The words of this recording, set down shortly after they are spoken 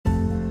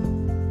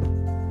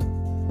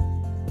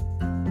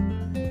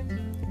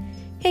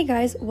Hey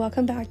guys,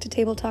 welcome back to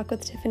Table Talk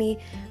with Tiffany.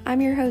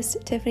 I'm your host,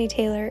 Tiffany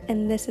Taylor,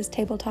 and this is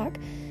Table Talk.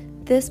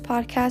 This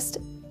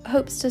podcast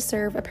hopes to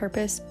serve a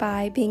purpose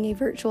by being a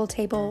virtual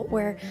table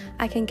where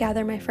I can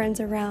gather my friends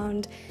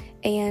around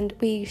and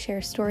we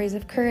share stories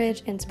of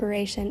courage,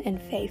 inspiration, and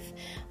faith.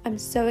 I'm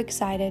so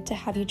excited to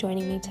have you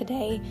joining me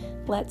today.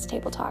 Let's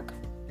Table Talk.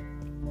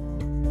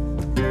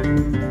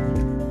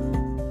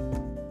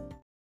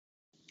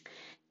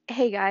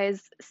 Hey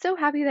guys, so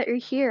happy that you're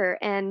here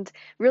and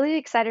really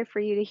excited for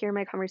you to hear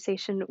my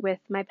conversation with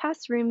my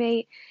past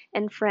roommate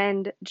and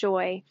friend,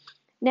 Joy.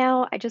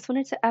 Now, I just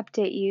wanted to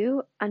update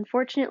you.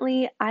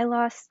 Unfortunately, I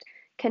lost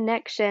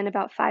connection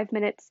about 5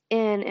 minutes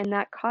in, and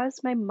that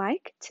caused my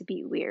mic to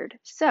be weird.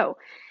 So,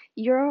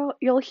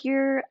 you'll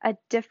hear a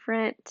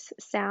different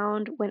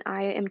sound when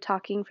I am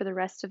talking for the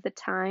rest of the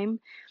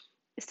time.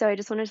 So I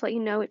just wanted to let you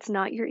know it's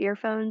not your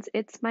earphones,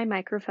 it's my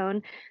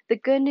microphone. The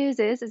good news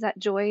is that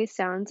Joy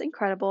sounds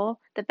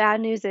incredible. The bad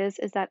news is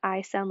that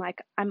I sound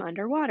like I'm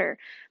underwater.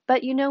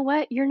 But you know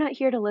what? You're not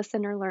here to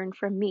listen or learn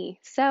from me.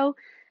 So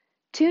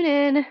tune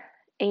in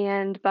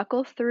and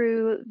buckle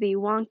through the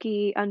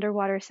wonky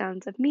underwater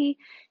sounds of me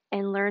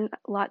and learn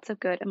lots of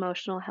good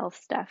emotional health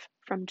stuff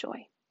from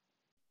Joy.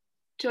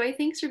 Joy,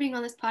 thanks for being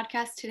on this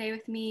podcast today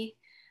with me.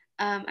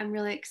 I'm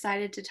really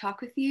excited to talk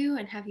with you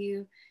and have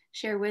you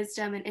share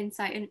wisdom and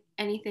insight in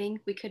anything.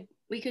 We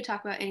could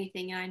talk about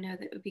anything, and I know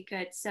that it would be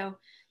good. So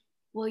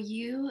will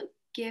you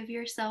give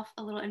yourself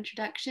a little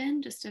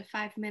introduction, just a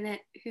 5-minute,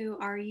 who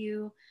are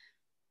you?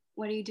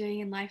 What are you doing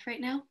in life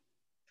right now?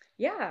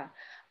 Yeah.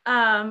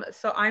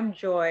 So I'm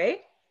Joy.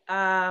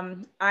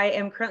 I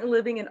am currently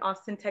living in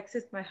Austin,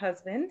 Texas, my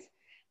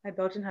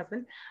Belgian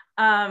husband.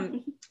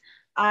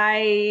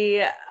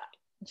 I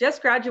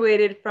just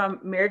graduated from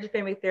marriage and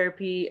family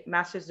therapy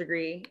master's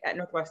degree at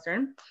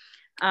Northwestern.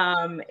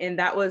 And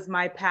that was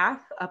my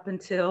path up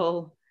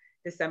until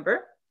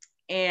December.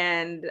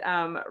 And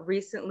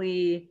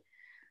recently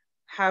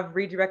have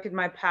redirected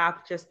my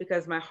path just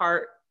because my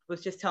heart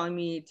was just telling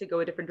me to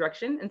go a different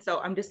direction. And so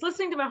I'm just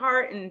listening to my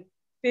heart and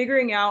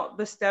figuring out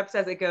the steps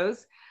as it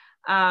goes.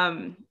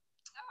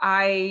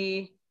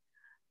 I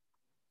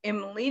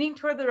am leaning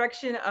toward the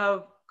direction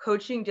of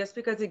coaching just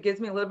because it gives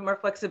me a little bit more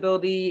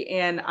flexibility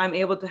and I'm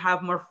able to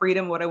have more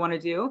freedom what I want to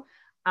do.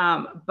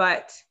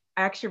 But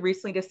I actually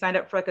recently just signed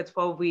up for like a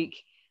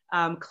 12-week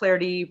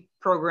clarity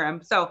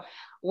program. So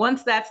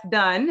once that's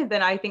done,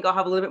 then I think I'll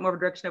have a little bit more of a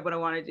direction of what I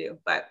want to do.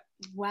 But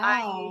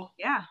wow.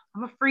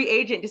 I'm a free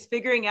agent, just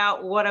figuring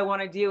out what I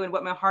want to do and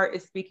what my heart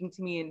is speaking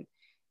to me, and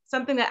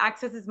something that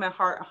accesses my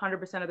heart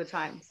 100% of the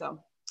time. So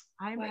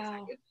I'm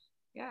excited.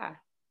 Yeah.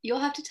 You'll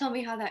have to tell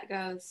me how that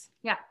goes.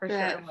 Yeah, for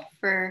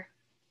sure.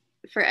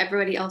 For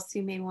everybody else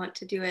who may want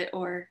to do it,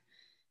 or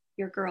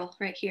your girl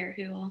right here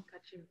who will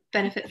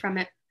benefit from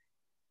it.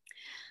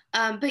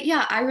 But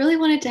yeah, I really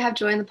wanted to have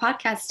Joy on the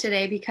podcast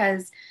today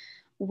because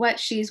what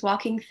she's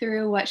walking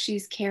through, what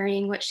she's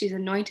carrying, what she's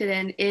anointed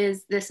in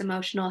is this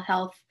emotional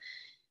health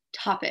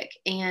topic.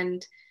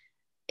 And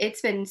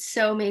it's been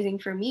so amazing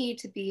for me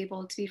to be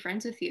able to be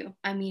friends with you.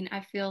 I mean,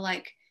 I feel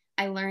like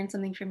I learn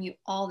something from you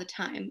all the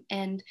time.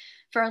 And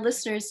for our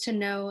listeners to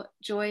know,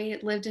 Joy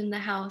lived in the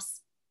house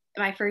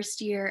my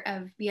first year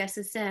of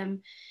BSSM,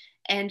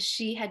 and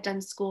she had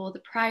done school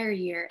the prior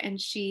year, and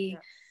she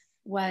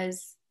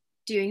was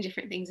doing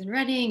different things in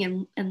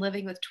Reading and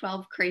living with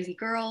 12 crazy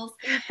girls.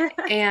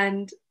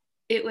 And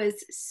it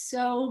was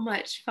so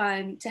much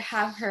fun to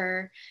have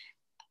her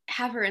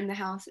in the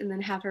house and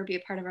then have her be a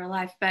part of our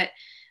life. But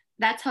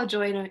that's how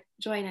Joy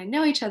and I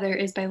know each other,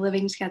 is by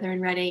living together in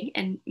Reading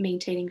and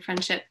maintaining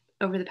friendship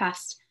over the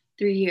past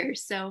 3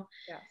 years. So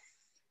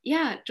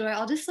yeah, Joy,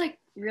 I'll just like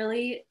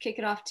really kick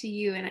it off to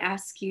you and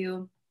ask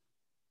you,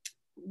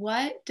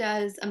 what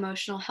does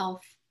emotional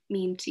health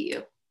mean to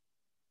you?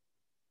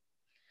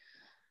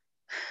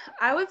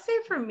 I would say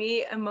for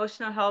me,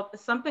 emotional health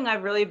is something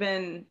I've really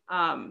been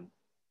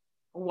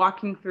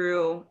walking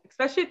through,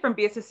 especially from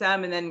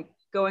BSSM and then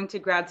going to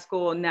grad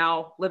school and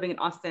now living in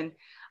Austin.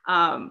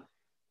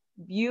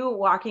 You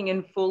walking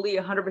in fully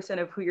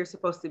 100% of who you're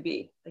supposed to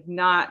be,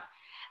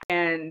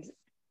 and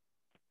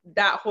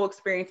that whole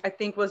experience I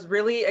think was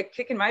really a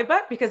kick in my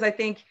butt, because I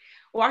think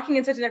walking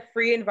in such a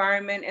free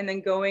environment and then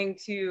going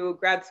to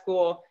grad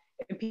school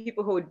and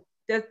people who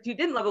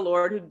didn't love the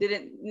Lord, who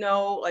didn't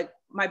know like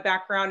my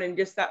background and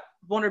just that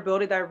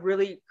vulnerability that I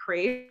really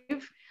crave,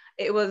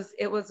 it was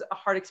a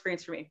hard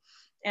experience for me.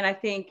 And I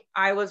think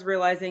I was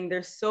realizing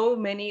there's so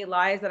many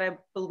lies that I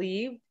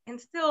believed and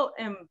still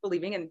am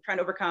believing and trying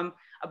to overcome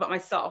about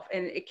myself.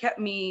 And it kept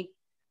me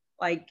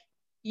like,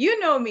 you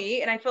know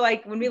me. And I feel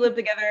like when we lived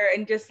together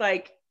and just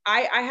like,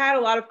 I had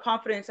a lot of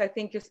confidence, I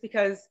think, just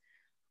because,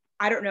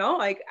 I don't know,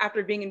 like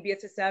after being in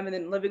BSSM and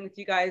then living with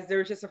you guys, there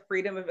was just a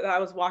freedom that I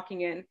was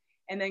walking in.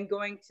 And then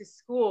going to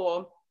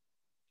school,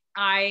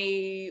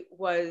 I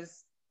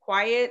was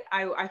quiet.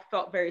 I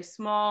felt very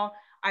small.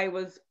 I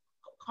was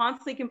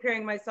constantly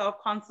comparing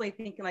myself, constantly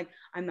thinking like,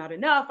 I'm not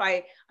enough.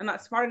 I'm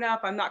not smart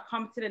enough. I'm not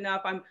competent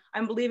enough.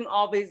 I'm believing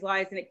all these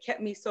lies. And it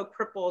kept me so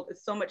crippled with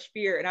so much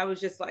fear. And I was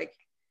just like,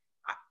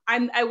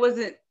 I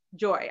wasn't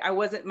Joy. I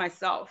wasn't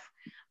myself.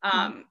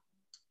 Mm-hmm.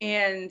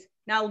 And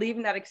now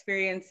leaving that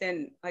experience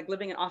and like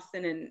living in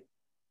Austin and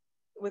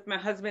with my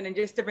husband and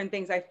just different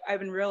things, I've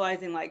been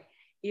realizing like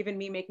even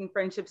me making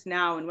friendships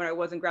now and when I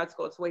was in grad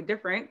school, it's way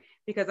different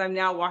because I'm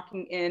now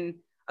walking in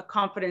a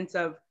confidence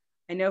of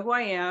I know who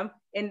I am.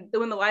 And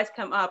when the lies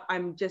come up,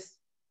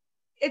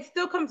 it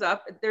still comes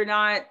up. They're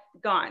not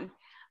gone.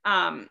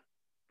 Um,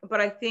 but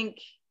I think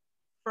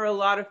for a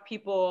lot of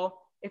people,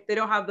 if they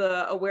don't have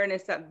the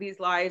awareness that these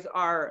lies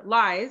are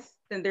lies,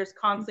 then there's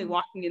constantly Mm-hmm.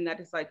 walking in that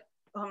it's like,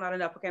 oh, I'm not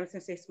enough. Okay, I'm just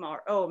gonna stay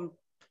smaller. Oh,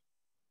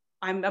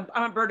 I'm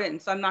a burden,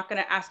 so I'm not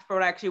gonna ask for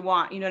what I actually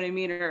want. You know what I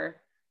mean,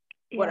 or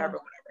Yeah. whatever.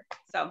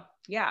 So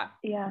yeah.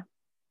 Yeah.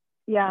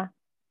 Yeah.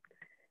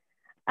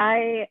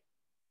 I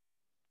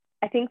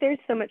I think there's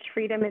so much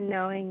freedom in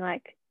knowing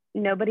like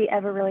nobody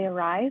ever really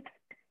arrives,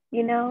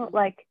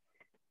 like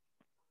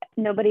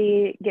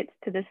nobody gets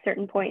to this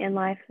certain point in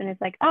life and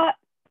it's like, ah,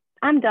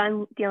 I'm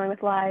done dealing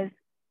with lies.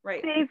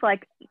 Right. They've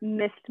like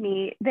missed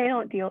me. They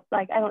don't deal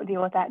like I don't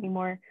deal with that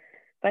anymore.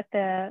 But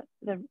the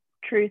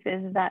truth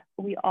is that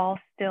we all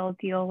still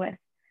deal with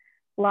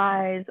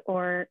lies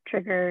or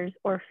triggers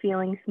or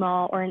feeling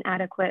small or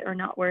inadequate or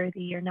not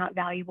worthy or not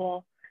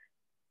valuable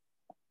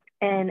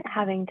and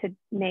having to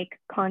make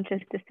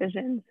conscious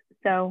decisions.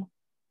 So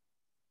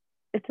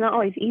it's not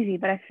always easy,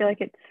 but I feel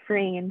like it's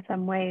freeing in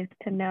some ways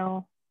to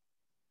know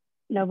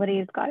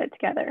nobody's got it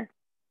together.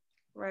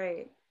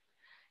 Right.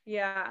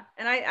 Yeah.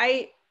 And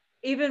I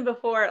even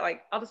before,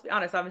 like, I'll just be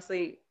honest,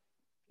 obviously,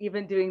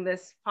 even doing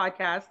this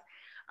podcast,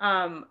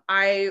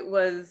 I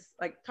was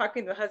like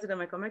talking to the husband. I'm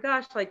like, oh my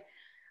gosh, like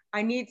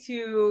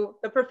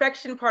the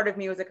perfection part of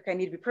me was like, okay, I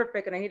need to be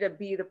perfect and I need to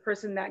be the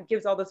person that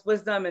gives all this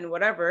wisdom and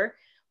whatever.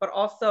 But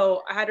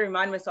also I had to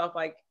remind myself,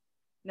 like,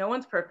 no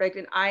one's perfect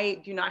and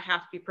I do not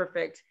have to be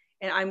perfect.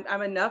 And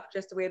I'm enough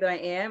just the way that I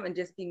am and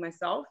just being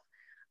myself.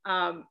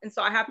 And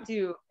so I have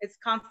to, it's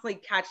constantly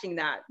catching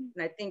that.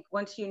 And I think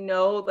once you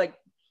know, like,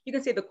 you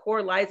can say the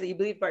core lies that you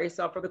believe about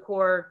yourself or the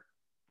core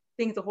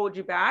things that hold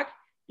you back,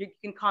 you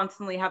can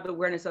constantly have the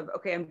awareness of,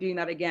 okay, I'm doing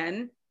that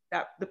again.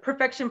 That the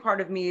perfection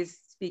part of me is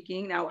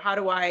speaking. Now, how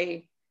do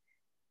I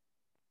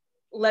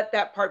let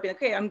that part be like,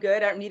 okay, I'm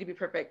good. I don't need to be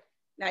perfect.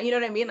 Now, you know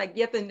what I mean? Like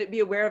you have to be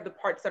aware of the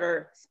parts that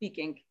are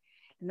speaking.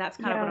 And that's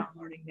kind of what Yeah,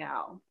 I'm learning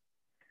now.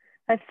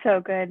 that's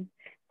so good.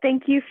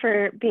 Thank you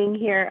for being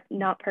here.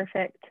 Not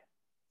perfect.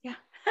 Yeah.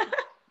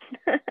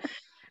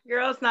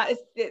 Girl,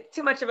 it's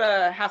too much of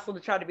a hassle to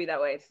try to be that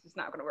way. It's just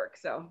not going to work.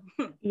 So,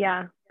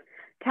 Yeah.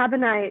 Tab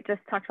and I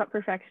just talked about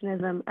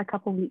perfectionism a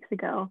couple weeks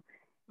ago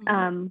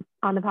mm-hmm.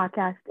 on the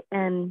podcast,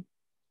 and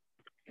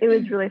it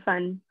was really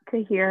fun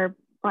to hear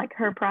like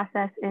her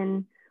process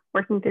in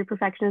working through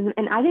perfectionism.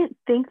 And I didn't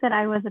think that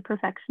I was a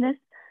perfectionist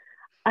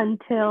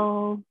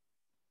until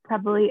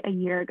probably a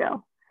year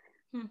ago.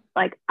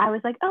 Like I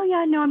was like, oh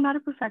yeah, no, I'm not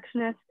a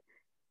perfectionist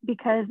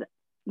because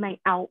my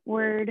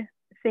outward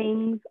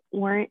things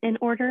weren't in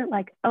order.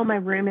 Like, oh, my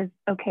room is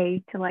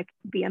okay to like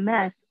be a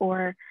mess,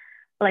 or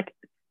like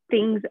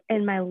things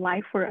in my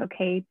life were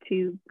okay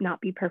to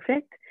not be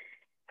perfect.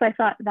 So I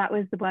thought that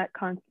was what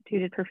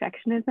constituted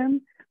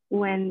perfectionism.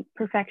 When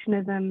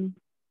perfectionism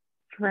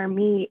for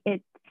me,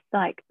 it's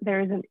like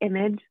there's an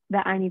image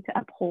that I need to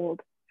uphold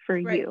for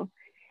Right. you.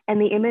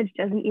 And the image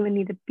doesn't even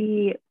need to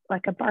be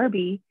like a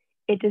Barbie,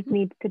 it just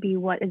needs to be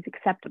what is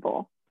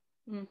acceptable.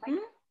 Mm-hmm.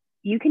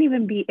 You can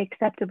even be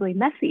acceptably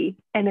messy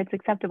and it's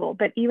acceptable.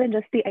 But even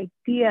just the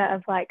idea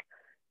of like,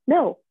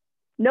 no,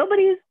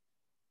 nobody's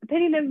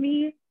opinion of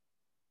me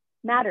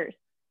matters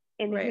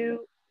in Right. who,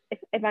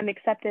 if I'm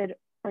accepted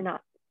or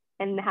not.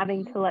 And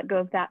having to let go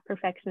of that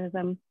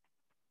perfectionism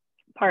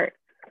part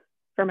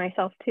for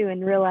myself too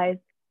and realize,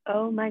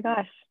 oh my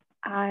gosh,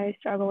 I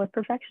struggle with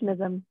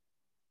perfectionism.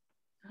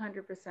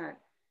 100%.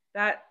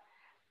 That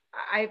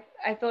I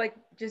feel like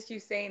just you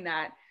saying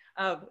that,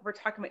 we're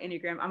talking about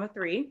Enneagram. I'm a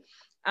 3.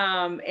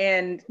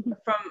 And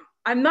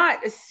I'm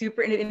not as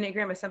super into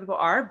Enneagram as some people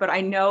are, but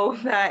I know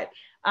that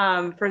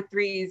for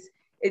 3s,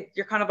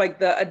 you're kind of like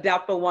the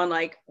adaptable one,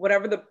 like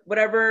whatever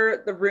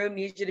the room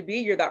needs you to be,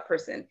 you're that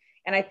person.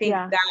 And I think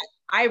that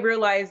I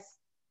realize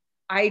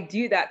I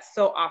do that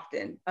so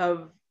often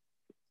of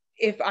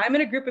if I'm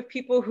in a group of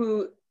people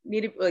who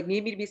need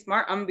me to be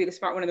smart, I'm gonna be the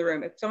smart one in the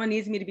room. If someone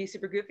needs me to be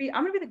super goofy,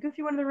 I'm gonna be the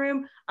goofy one in the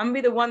room. I'm gonna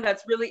be the one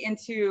that's really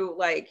into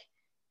like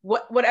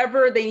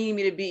whatever they need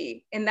me to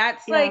be. And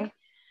that's like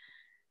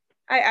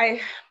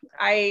I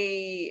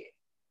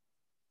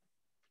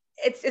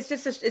it's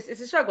just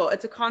it's a struggle.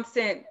 It's a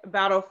constant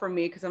battle for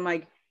me because I'm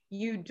like,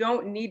 you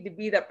don't need to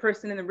be that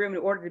person in the room in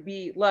order to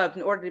be loved,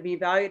 in order to be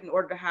valued, in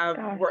order to have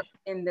work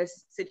in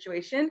this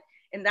situation.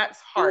 And that's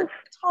hard.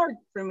 It's hard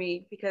for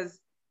me because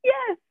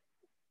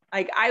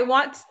like I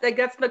want, like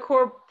that's the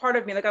core part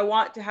of me. Like I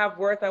want to have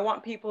worth. I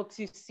want people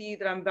to see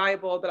that I'm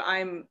valuable, that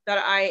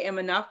I am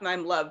enough and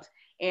I'm loved.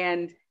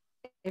 And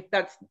if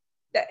that,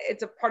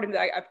 it's a part of me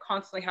that I've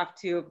constantly have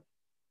to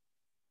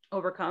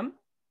overcome,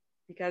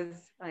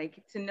 because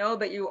like to know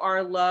that you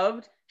are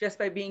loved just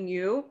by being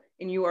you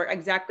and you are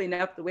exactly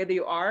enough the way that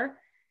you are,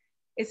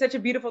 it's such a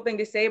beautiful thing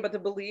to say, but to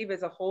believe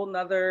is a whole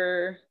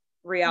nother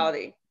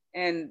reality.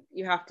 And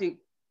you have to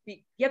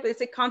be,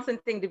 it's a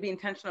constant thing to be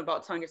intentional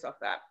about telling yourself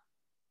that.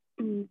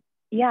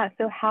 Yeah.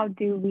 So how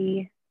do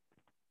we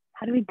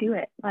do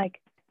it? Like,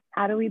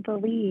 how do we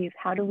believe?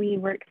 How do we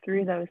work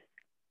through those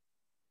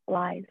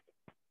lies?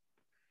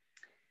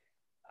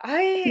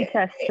 Teach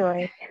us,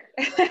 Joy.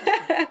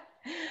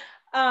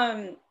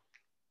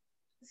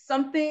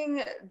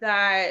 Something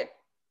that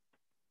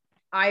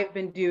I've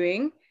been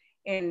doing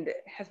and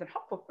has been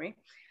helpful for me.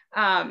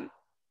 I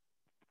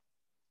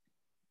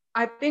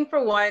think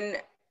for one,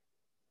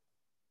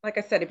 like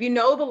I said, if you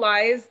know the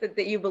lies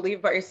that you believe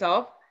about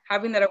yourself,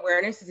 having that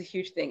awareness is a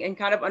huge thing, and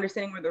kind of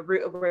understanding where the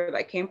root of where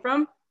that came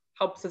from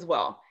helps as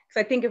well.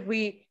 Because I think if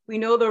we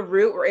know the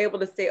root, we're able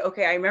to say,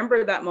 okay, I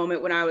remember that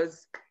moment when I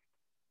was,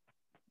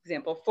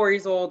 example, 4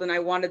 years old and I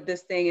wanted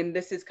this thing, and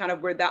this is kind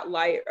of where that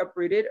lie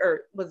uprooted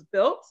or was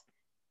built.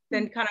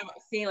 Then kind of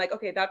seeing like,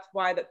 okay, that's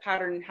why the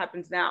pattern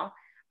happens now.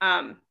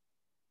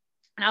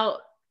 Now,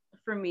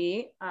 for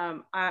me,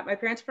 my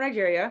parents are from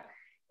Nigeria,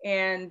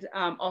 and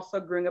also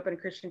growing up in a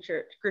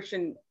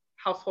Christian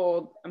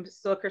household. I'm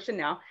still a Christian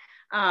now.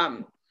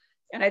 And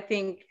I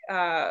think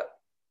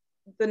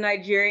the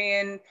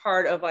Nigerian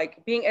part of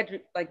like being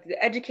like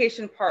the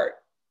education part,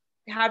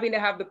 having to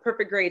have the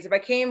perfect grades. If I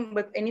came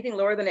with anything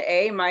lower than an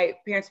A, my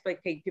parents would be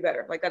like, "Hey, do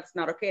better. Like that's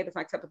not okay. That's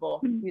not acceptable.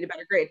 You need a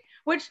better grade."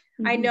 Which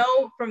I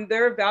know from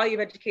their value of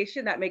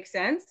education that makes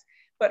sense.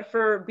 But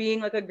for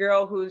being like a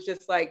girl who's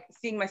just like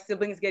seeing my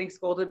siblings getting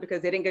scolded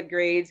because they didn't get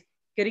grades,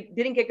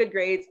 didn't get good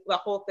grades, the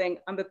whole thing.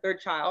 I'm the third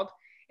child,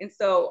 and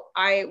so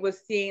I was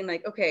seeing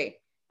like, okay,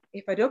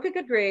 if I don't get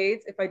good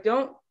grades, if I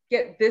don't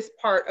get this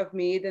part of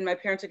me, then my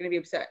parents are going to be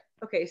upset.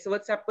 Okay, so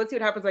let's see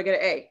what happens when I get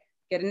an A.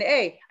 Get an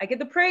A. I get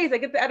the praise, I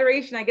get the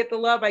adoration, I get the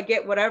love, I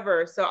get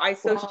whatever. So I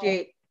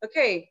associate,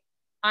 okay,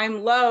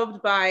 I'm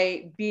loved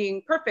by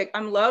being perfect.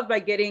 I'm loved by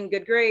getting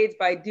good grades,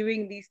 by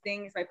doing these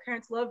things. My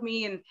parents love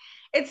me. And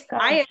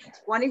I am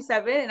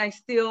 27 and I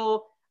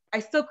still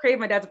crave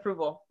my dad's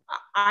approval.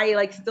 I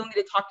like still need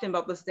to talk to him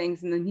about those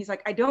things. And then he's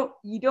like,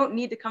 you don't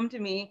need to come to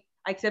me.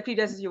 I accept you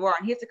just as you are.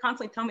 And he has to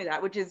constantly tell me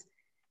that, which is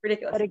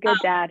ridiculous. What a good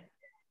dad.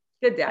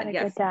 Good dad,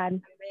 yes. Good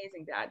dad.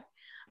 Amazing dad.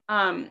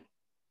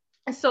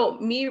 So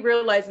me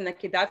realizing that,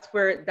 okay, that's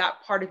where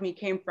that part of me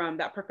came from,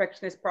 that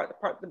perfectionist part, the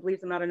part that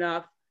believes I'm not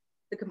enough,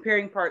 the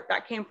comparing part,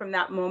 that came from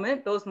that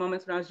moment, those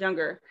moments when I was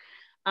younger.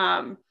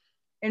 And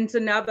so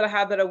now that I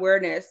have that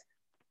awareness,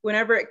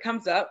 whenever it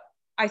comes up,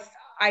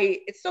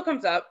 it still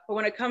comes up, but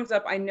when it comes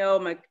up, I know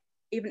I'm like,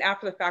 even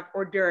after the fact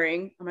or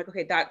during, I'm like,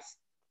 okay,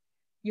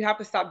 you have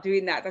to stop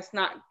doing that. That's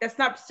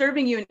not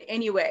serving you in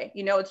any way.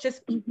 You know, it's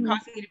just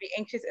causing you to be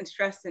anxious and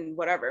stressed and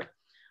whatever.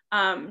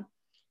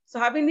 So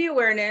having the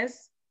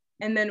awareness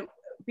and then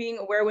being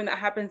aware when that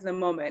happens in the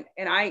moment.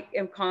 And I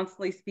am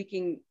constantly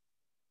speaking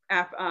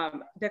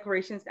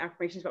declarations and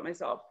affirmations about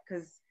myself,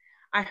 because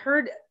I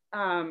heard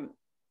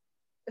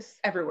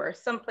everywhere,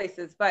 some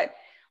places, but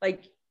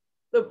like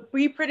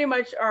we pretty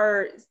much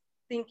are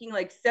thinking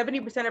like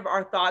 70% of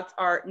our thoughts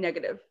are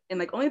negative, and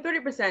like only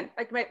 30%,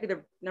 like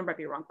the number might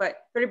be wrong,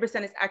 but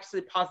 30% is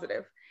actually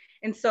positive.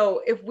 And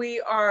so if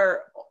we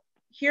are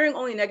hearing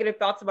only negative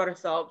thoughts about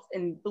ourselves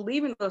and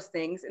believing those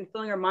things and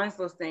filling our minds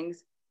those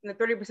things, and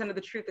the 30% of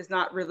the truth is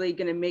not really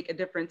going to make a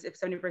difference if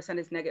 70%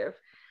 is negative.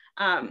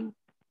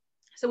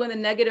 So when the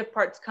negative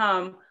parts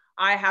come,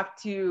 I have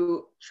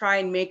to try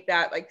and make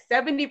that like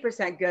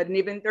 70% good and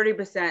even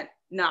 30%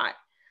 not.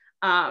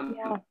 And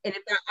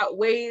if that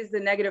outweighs the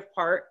negative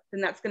part,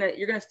 then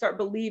you're gonna start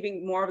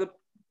believing more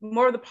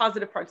of the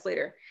positive parts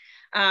later.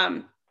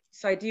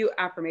 So I do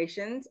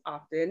affirmations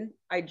often.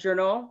 I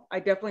journal. I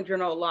definitely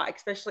journal a lot,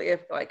 especially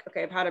if like,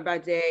 okay, I've had a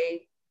bad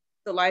day,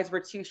 the lies were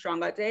too strong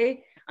that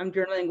day. I'm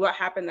journaling what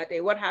happened that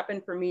day. What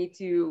happened for me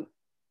to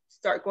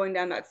start going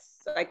down that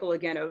cycle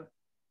again of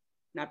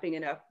not being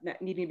enough,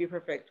 not needing to be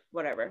perfect,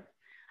 whatever.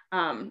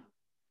 And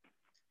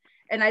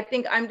I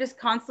think I'm just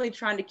constantly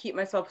trying to keep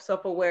myself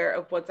self-aware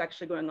of what's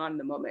actually going on in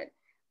the moment,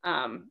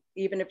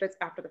 even if it's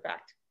after the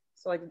fact.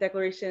 So like the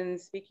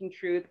declarations, speaking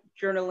truth,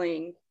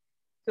 journaling,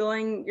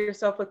 filling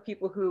yourself with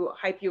people who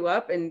hype you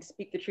up and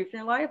speak the truth in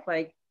your life,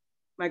 like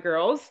my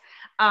girls.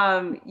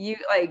 You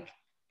like,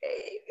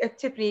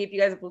 Tiffany, if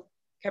you guys have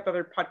kept up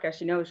our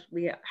podcast, you know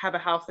we have a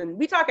house and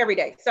we talk every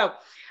day. So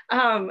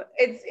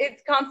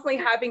it's constantly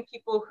having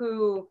people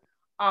who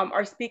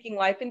are speaking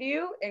life into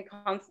you, and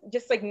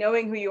just like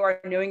knowing who you are,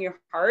 knowing your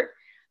heart.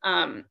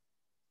 I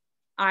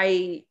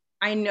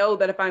know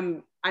that if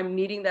I'm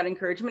needing that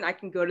encouragement, I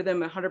can go to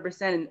them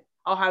 100%, and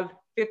I'll have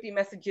 50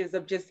 messages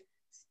of just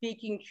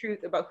speaking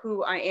truth about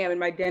who I am and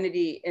my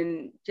identity,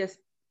 and just,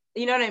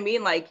 you know what I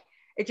mean? Like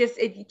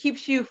it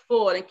keeps you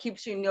full, and it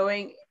keeps you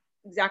knowing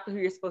exactly who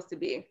you're supposed to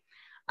be.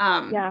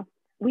 Yeah,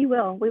 we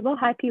will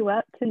hype you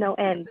up to no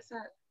end.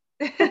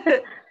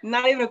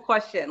 Not even a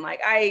question.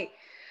 Like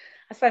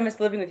that's why I miss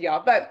living with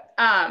y'all. But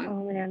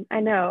oh man, I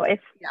know. If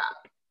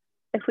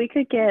we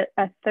could get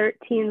a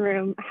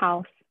 13-room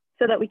house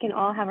so that we can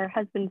all have our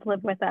husbands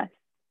live with us,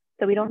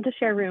 so we don't have to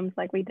share rooms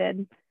like we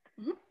did.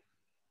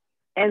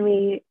 and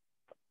we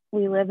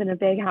live in a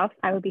big house,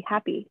 I would be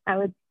happy. I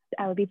would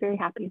be very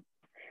happy.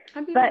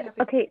 I'd be very But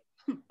happy. okay,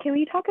 can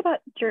we talk about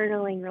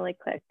journaling really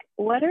quick?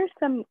 What are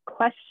some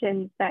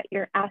questions that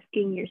you're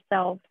asking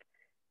yourself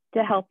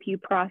to help you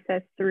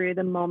process through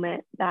the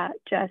moment that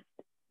just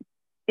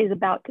is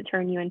about to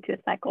turn you into a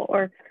cycle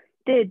or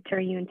did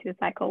turn you into a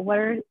cycle? What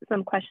are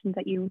some questions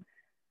that you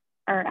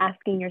are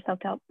asking yourself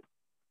to help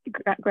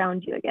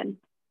ground you again?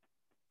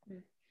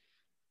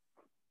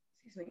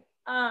 Excuse me.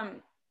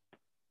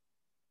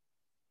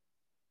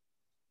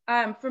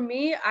 For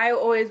me, I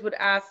always would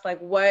ask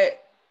like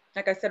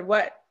like I said,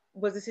 what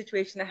was the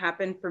situation that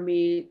happened for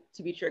me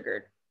to be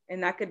triggered?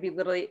 And that could be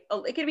literally,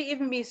 it could be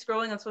even me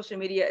scrolling on social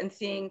media and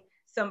seeing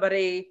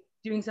somebody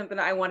doing something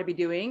that I want to be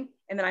doing.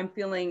 And then I'm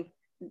feeling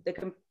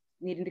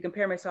needing to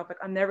compare myself, like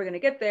I'm never going to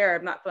get there.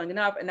 I'm not feeling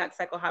enough. And that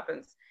cycle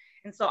happens.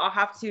 And so I'll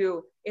have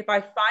to, if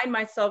I find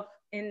myself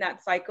in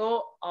that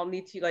cycle, I'll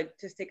need to like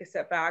just take a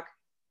step back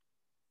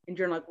and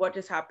journal, like what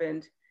just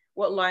happened?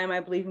 What lie am I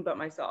believing about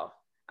myself?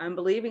 I'm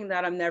believing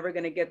that I'm never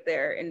going to get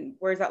there. And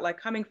where's that like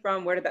coming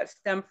from? Where did that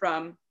stem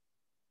from?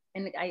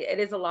 And it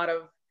is a lot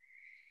of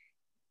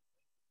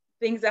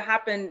things that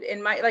happened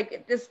in my,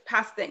 like just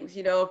past things,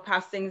 you know,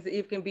 past things that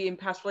even can be in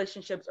past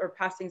relationships or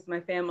past things in my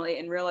family,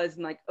 and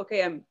realizing like,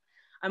 okay,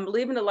 I'm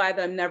believing the lie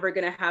that I'm never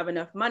going to have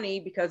enough money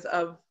because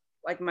of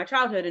like my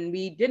childhood, and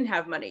we didn't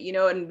have money, you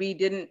know, and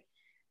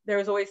there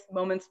was always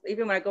moments,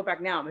 even when I go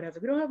back now, but I was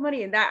like, we don't have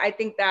money. And that, I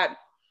think that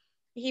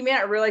he may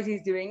not realize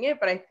he's doing it,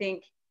 but I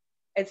think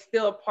it's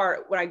still a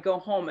part when I go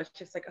home. It's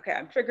just like, okay,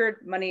 I'm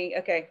triggered, money.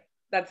 Okay,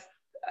 that's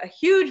a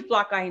huge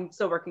block I'm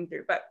still working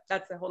through, but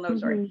that's a whole nother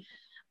story.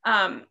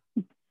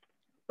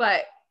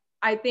 But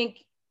I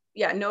think,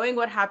 yeah, knowing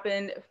what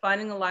happened,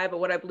 finding a lie about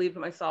what I believe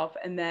in myself,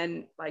 and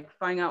then like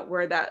finding out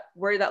where that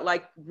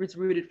like was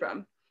rooted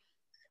from.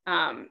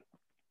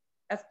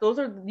 Those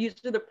are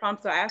usually the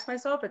prompts that I ask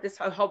myself, but this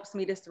helps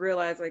me just to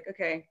realize like,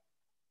 okay,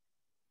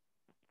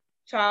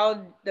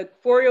 the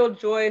 4-year-old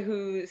Joy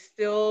who's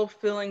still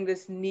feeling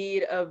this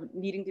need of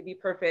needing to be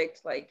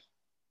perfect, like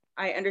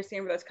I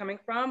understand where that's coming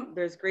from.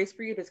 There's grace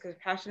for you, there's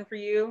compassion for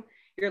you.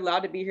 You're allowed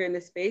to be here in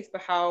this space,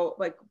 but how,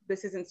 like,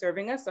 this isn't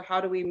serving us. So how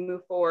do we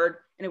move forward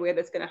in a way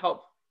that's going to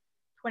help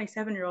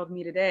 27-year-old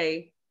me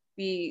today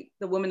be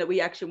the woman that we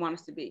actually want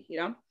us to be, you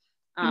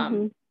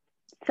know?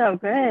 So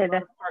good.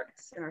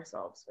 Parts in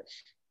ourselves,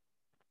 which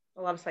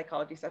a lot of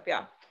psychology stuff.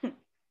 Yeah.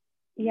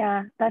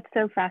 Yeah, that's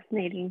so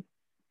fascinating.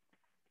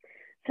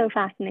 So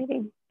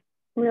fascinating.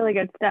 Really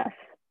good stuff.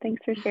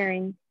 Thanks for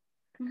sharing.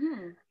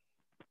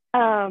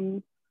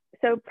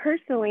 So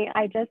personally,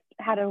 I just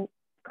had a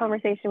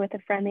conversation with a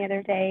friend the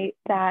other day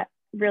that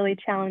really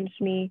challenged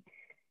me,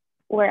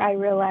 where I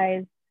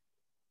realized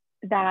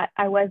that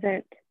I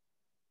wasn't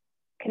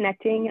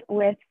connecting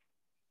with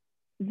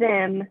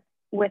them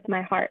with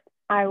my heart.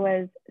 I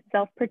was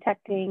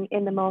self-protecting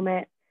in the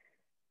moment,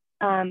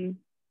 and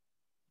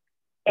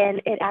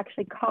it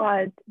actually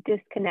caused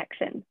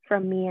disconnection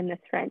from me and this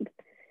friend.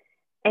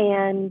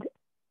 And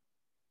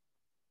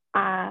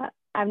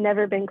I've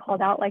never been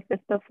called out like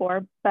this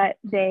before, but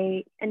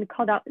and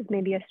called out is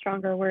maybe a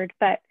stronger word,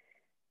 but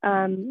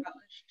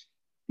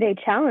they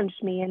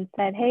challenged me and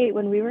said, hey,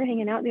 when we were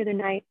hanging out the other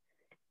night,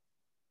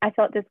 I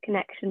felt this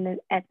connection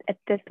at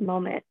this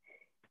moment.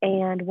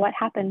 And what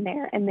happened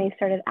there? And they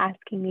started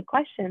asking me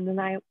questions.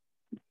 And I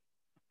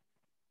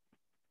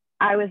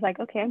was like,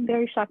 okay, I'm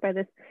very shocked by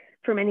this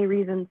for many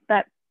reasons.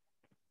 But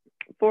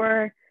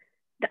I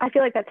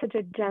feel like that's such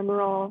a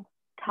general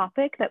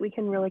topic that we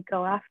can really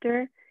go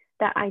after,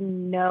 that I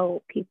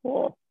know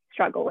people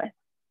struggle with,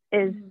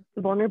 is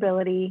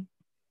vulnerability,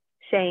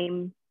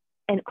 shame,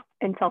 and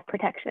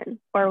self-protection,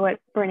 or what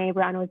Brene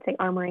Brown would say,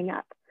 armoring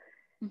up.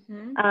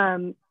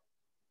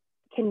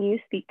 Can you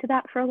speak to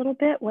that for a little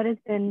bit? What has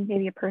been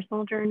maybe a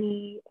personal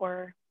journey,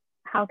 or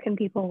how can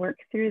people work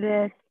through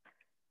this?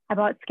 I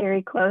bought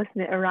Scary Close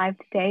and it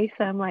arrived today,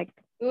 so I'm like,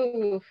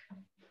 ooh,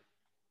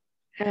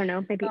 I don't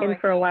know, maybe in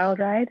for a wild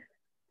ride.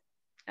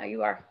 Oh,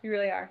 you are. You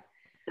really are.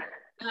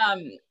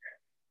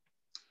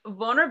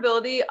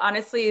 Vulnerability,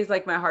 honestly, is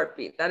like my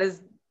heartbeat. That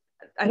is,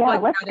 I feel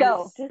like let's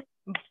go.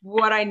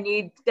 What I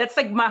need. That's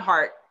like my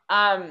heart.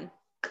 I'll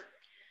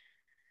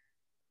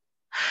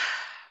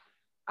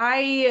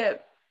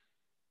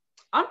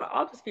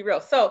just be real.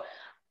 So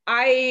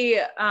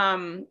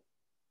and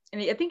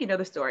I think you know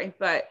the story,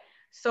 but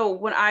so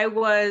when I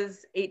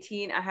was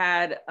 18, I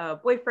had a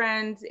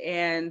boyfriend,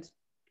 and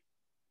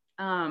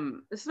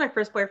this is my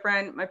first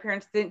boyfriend. My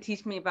parents didn't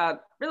teach me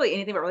about really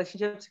anything about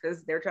relationships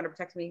because they were trying to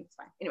protect me. It's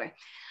fine. Anyway,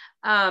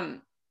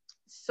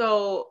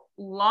 so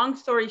long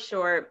story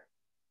short,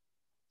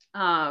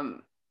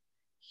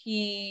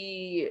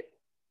 he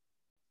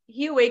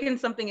awakened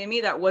something in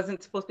me that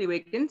wasn't supposed to be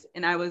awakened.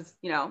 And I was,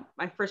 you know,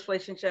 my first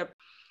relationship.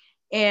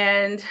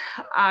 And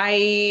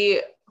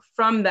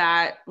from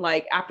that,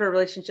 like after a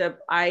relationship,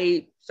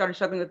 I started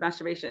struggling with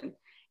masturbation.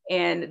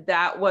 And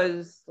that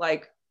was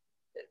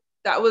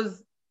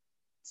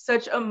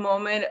such a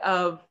moment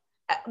of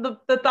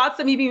the thoughts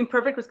of me being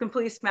perfect was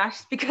completely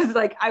smashed because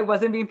like I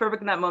wasn't being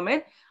perfect in that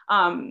moment.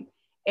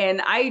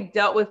 And I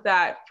dealt with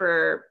that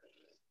for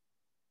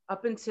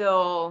up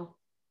until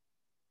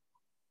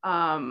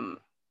um,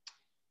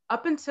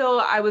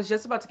 I was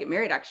just about to get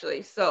married,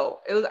 actually. So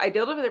I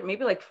dealt with it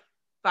maybe like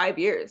 5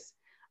 years.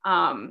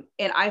 And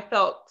I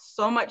felt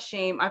so much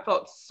shame.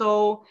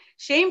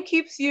 Shame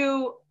keeps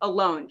you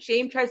alone.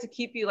 Shame tries to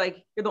keep you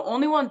like, you're the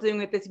only one doing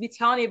with this. If you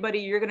tell anybody,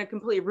 you're going to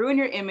completely ruin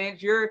your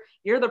image. You're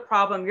the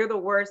problem. You're the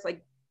worst.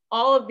 Like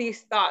all of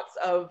these thoughts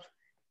of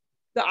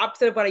the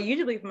opposite of what I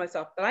usually believe for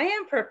myself, that I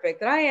am perfect,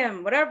 that I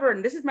am whatever.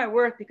 And this is my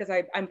worth because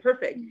I'm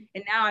perfect.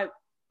 And now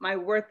my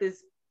worth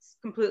is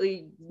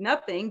completely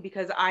nothing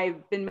because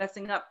I've been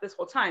messing up this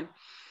whole time.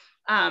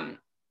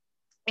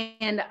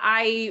 And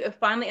I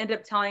finally ended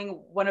up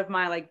telling one of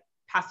my like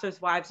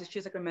pastor's wives, she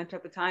was like a mentor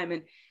at the time,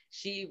 and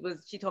she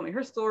told me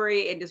her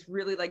story and just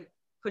really like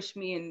pushed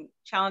me and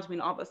challenged me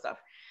and all this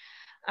stuff.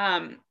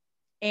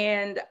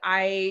 And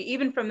I,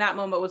 even from that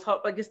moment, was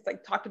I just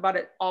like talked about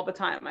it all the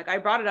time. Like I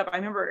brought it up. I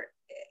remember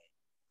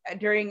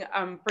during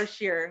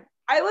first year,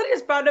 I literally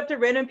just brought it up to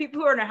random people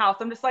who are in a house.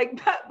 I'm just like,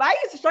 I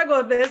used to struggle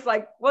with this.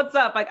 Like, what's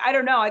up? Like, I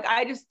don't know. Like,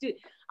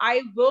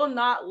 I will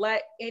not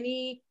let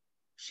any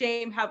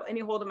shame have any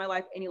hold on my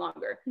life any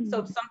longer. Mm-hmm. So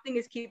if something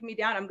is keeping me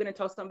down, I'm going to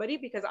tell somebody,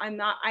 because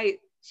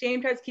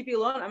shame tries to keep you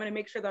alone. I'm going to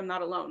make sure that I'm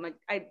not alone. Like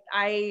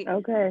I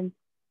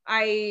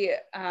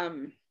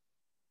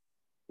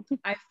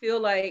feel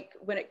like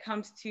when it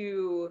comes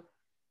to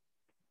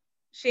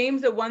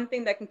shame's the one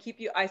thing that can keep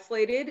you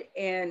isolated,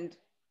 and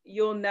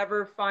you'll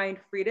never find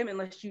freedom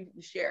unless you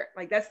share.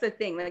 Like that's the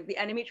thing. Like the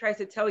enemy tries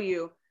to tell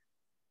you,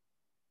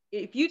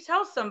 if you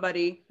tell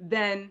somebody,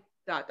 then ...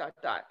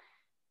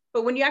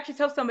 But when you actually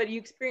tell somebody,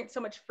 you experience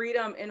so much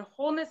freedom and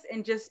wholeness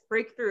and just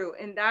breakthrough.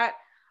 And that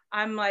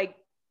I'm like,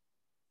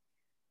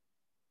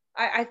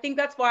 I think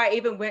that's why I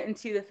even went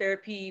into the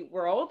therapy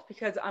world,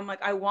 because I'm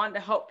like, I want to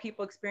help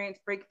people experience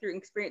breakthrough,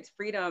 experience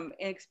freedom,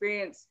 and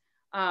experience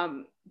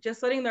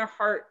just letting their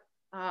heart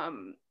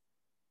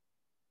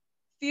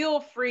feel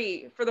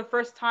free for the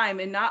first time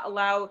and not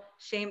allow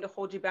shame to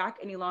hold you back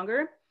any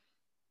longer.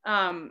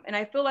 And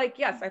I feel like,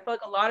 yes, I feel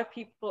like a lot of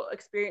people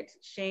experience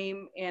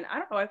shame, and I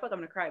don't know, I feel like I'm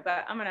gonna cry,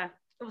 but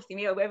we'll see,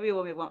 maybe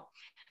we won't.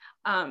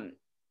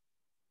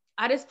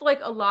 I just feel like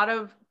a lot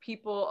of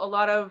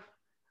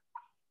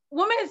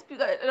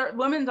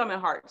women's on my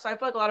heart. So I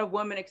feel like a lot of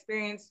women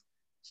experience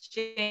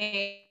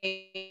shame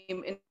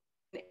in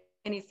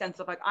any sense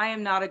of like, I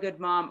am not a good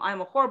mom.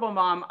 I'm a horrible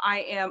mom.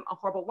 I am a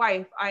horrible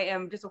wife. I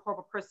am just a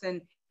horrible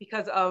person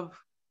because of ...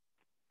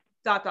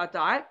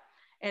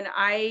 And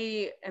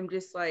I am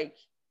just like,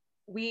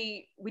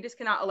 we just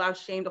cannot allow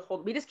shame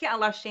we just can't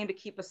allow shame to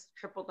keep us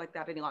crippled like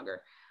that any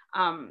longer.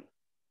 And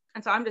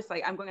so I'm just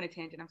like, I'm going on a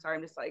tangent. I'm sorry.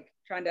 I'm just like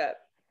trying to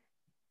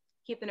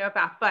keep the narrow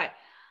path. But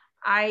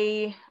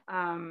I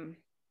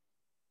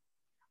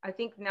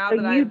think now so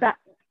that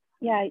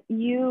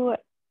you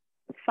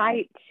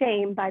fight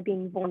shame by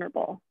being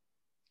vulnerable.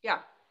 Yeah,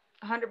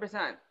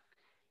 100%.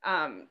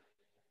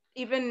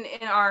 Even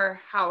in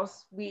our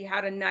house, we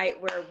had a night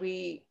where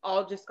we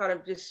all just kind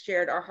of just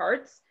shared our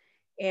hearts.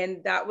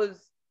 And that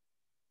was,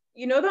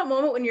 that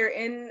moment when you're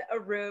in a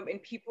room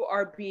and people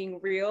are being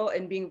real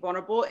and being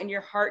vulnerable, and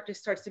your heart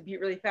just starts to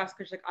beat really fast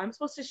because you're like, I'm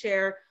supposed to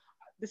share.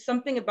 There's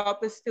something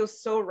about this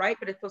feels so right,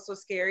 but it feels so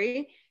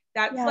scary.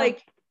 That's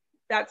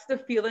the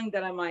feeling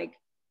that I'm like,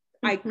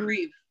 I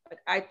crave.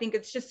 I think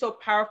it's just so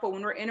powerful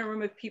when we're in a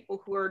room of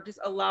people who are just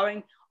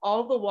allowing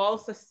all the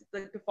walls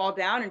to fall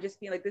down and just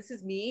being like, this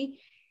is me.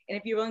 And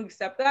if you're willing to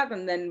accept that,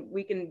 then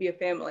we can be a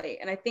family.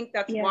 And I think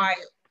that's why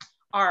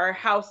our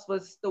house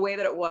was the way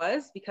that it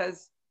was,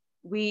 because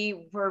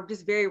we were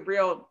just very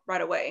real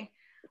right away.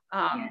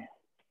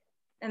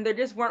 And there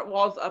just weren't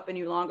walls up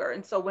any longer.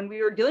 And so when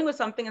we were dealing with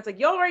something, it's like,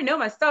 you already know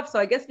my stuff. So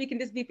I guess we can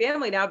just be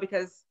family now,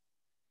 because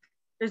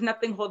there's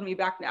nothing holding me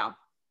back now.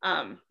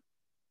 And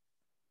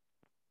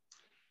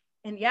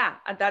yeah,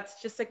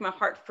 that's just like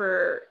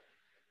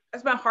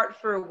that's my heart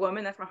for a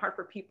woman. That's my heart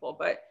for people.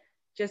 But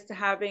just to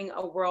having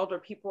a world where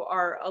people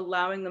are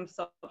allowing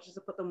themselves just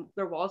to put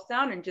their walls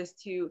down and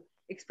just to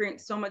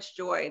experience so much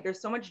joy. There's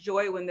so much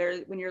joy when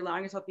you're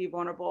allowing yourself to be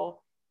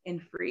vulnerable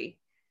and free.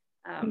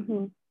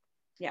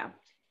 Yeah.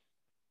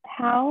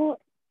 How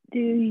do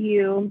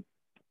you,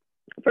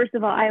 first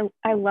of all,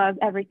 I love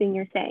everything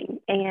you're saying.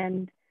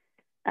 And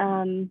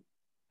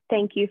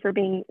thank you for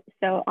being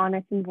so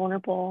honest and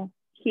vulnerable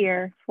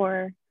here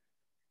for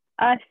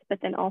us,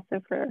 but then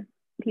also for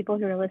people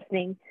who are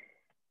listening.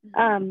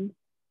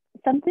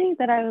 Something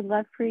that I would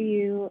love for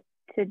you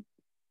to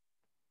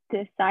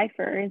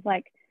decipher is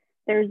like,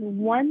 there's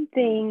one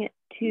thing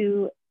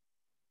to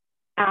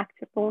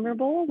act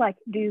vulnerable, like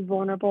do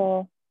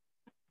vulnerable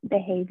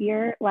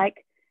behavior,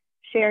 like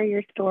share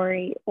your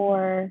story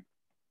or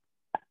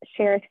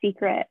share a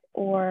secret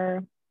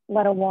or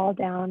let a wall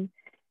down.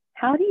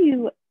 How do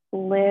you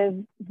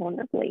live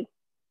vulnerably?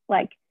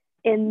 Like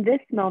in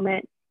this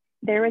moment,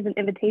 there was an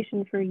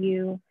invitation for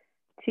you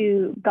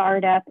to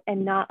guard up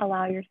and not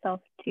allow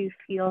yourself to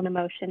feel an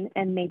emotion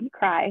and maybe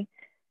cry.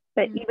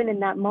 But even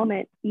in that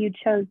moment, you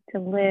chose to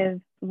live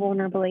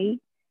vulnerably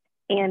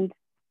and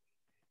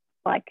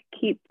like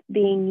keep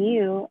being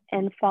you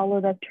and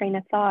follow the train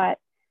of thought.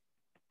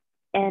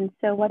 And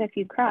so what if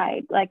you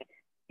cried? Like,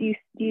 do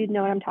you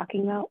know what I'm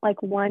talking about?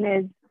 Like, one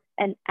is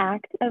an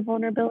act of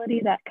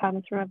vulnerability that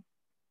comes from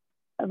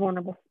a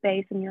vulnerable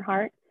space in your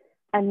heart.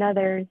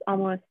 Another's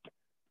almost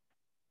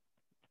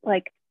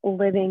like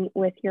living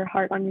with your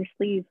heart on your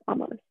sleeve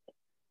almost.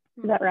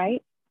 Is that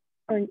right?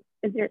 Or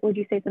would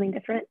you say something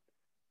different?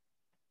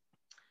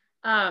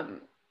 Just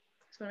want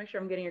to make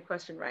sure I'm getting your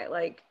question right.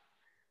 Like,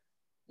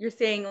 you're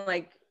saying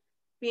like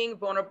being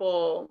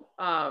vulnerable,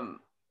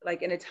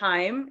 like in a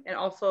time, and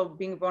also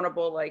being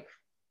vulnerable like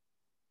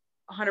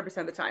 100%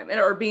 of the time, and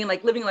or being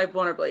like living life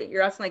vulnerably.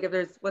 You're asking like if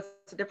there's what's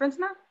the difference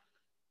now?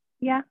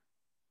 Yeah.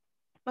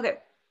 Okay.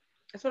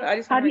 I just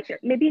want to make sure.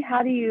 Maybe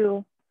how do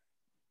you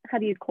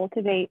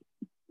cultivate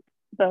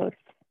both?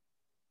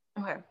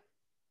 Okay.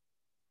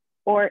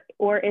 Or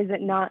is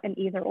it not an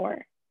either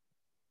or?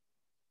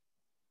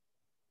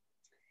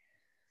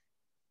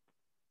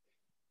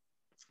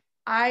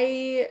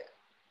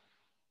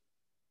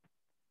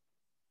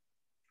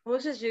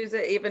 Let's just use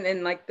it even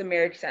in like the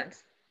marriage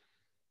sense.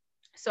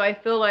 So I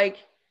feel like,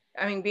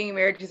 I mean, being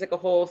married is like a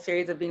whole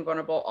series of being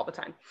vulnerable all the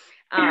time.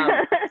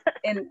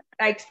 And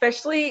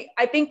especially,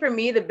 I think for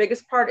me, the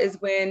biggest part is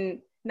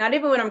when, not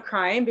even when I'm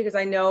crying, because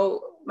I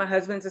know my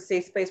husband's a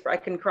safe space where I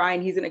can cry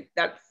and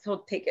he'll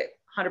take it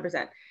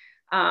 100%.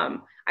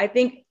 I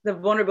think the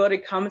vulnerability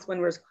comes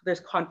when there's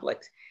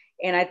conflict.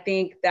 And I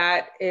think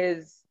that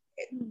is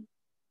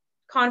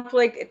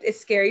conflict. It's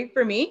scary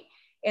for me.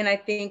 And I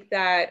think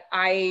that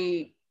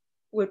I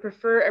would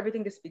prefer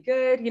everything to be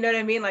good. You know what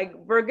I mean? Like,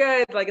 we're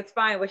good, like it's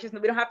fine. We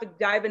don't have to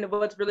dive into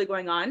what's really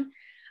going on.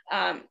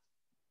 And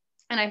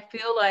I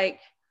feel like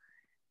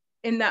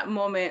in that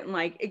moment,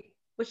 like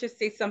let's just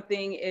say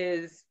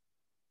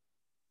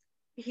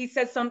he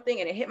said something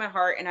and it hit my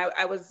heart, and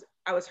I was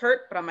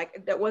hurt, but I'm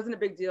like, that wasn't a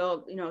big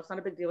deal. You know, it's not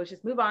a big deal. Let's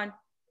just move on.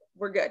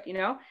 We're good, you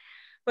know?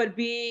 But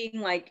being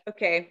like,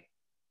 okay,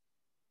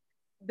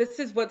 this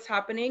is what's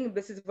happening.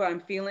 This is what I'm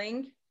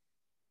feeling.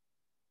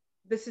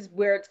 This is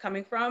where it's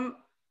coming from.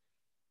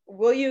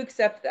 Will you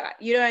accept that?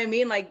 You know what I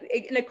mean? Like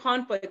in a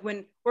conflict,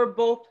 when we're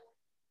both,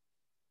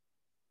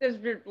 there's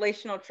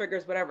relational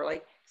triggers, whatever.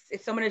 Like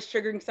if someone is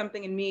triggering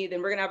something in me,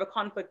 then we're gonna have a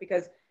conflict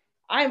because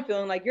I'm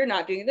feeling like you're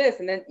not doing this.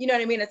 And then, you know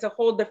what I mean? It's a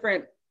whole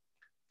different,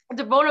 it's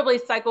a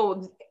vulnerability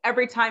cycle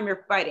every time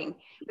you're fighting,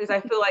 because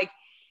I feel like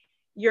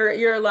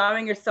you're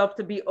allowing yourself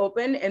to be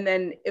open, and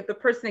then if the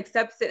person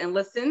accepts it and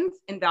listens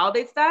and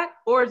validates that,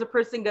 or is the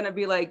person going to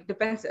be like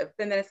defensive,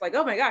 then it's like,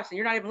 oh my gosh, and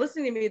you're not even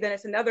listening to me, then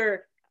it's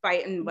another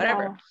fight and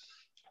whatever.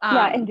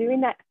 Yeah, and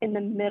doing that in the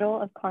middle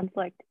of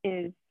conflict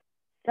is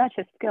such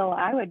a skill.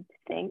 I would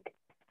think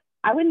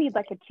I would need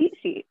like a cheat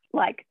sheet,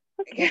 like,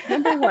 okay,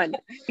 number one,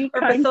 be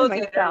kind to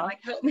myself.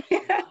 Like, help me.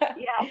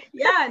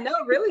 Yeah,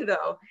 no, really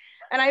though.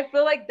 And I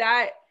feel like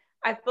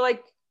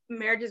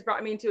marriage has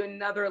brought me into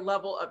another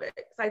level of it.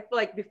 So I feel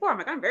like before I'm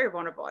like, I'm very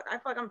vulnerable. I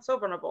feel like I'm so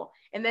vulnerable.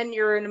 And then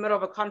you're in the middle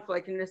of a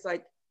conflict and it's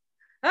like,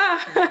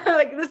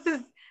 like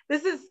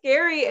this is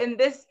scary. And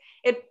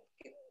it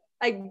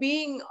like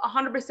being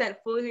 100%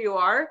 fully who you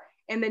are,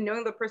 and then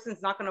knowing the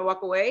person's not going to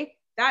walk away,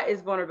 that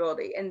is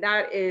vulnerability. And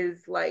that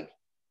is like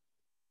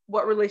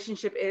what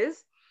relationship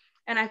is.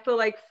 And I feel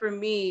like for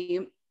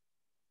me,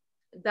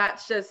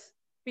 that's just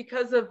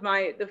because of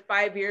the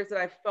 5 years that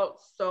I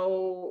felt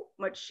so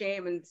much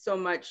shame and so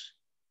much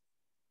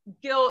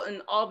guilt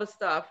and all the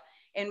stuff.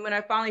 And when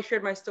I finally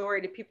shared my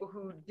story to people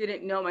who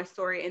didn't know my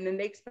story, and then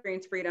they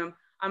experienced freedom,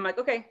 I'm like,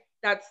 okay,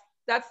 that's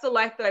the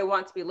life that I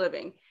want to be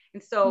living.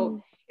 And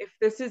so if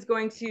this is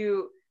going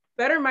to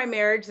better my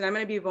marriage, then I'm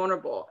going to be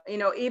vulnerable, you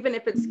know, even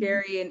if it's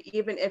scary, and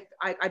even if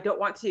I don't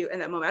want to in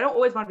that moment. I don't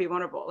always want to be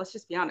vulnerable. Let's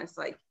just be honest.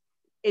 Like,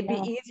 it'd be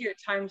easier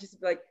at times just to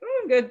be like,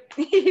 I'm good.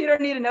 You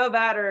don't need to know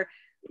that, or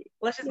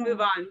let's just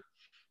move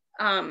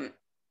on.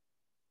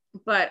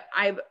 But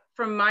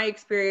from my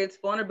experience,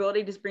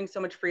 vulnerability just brings so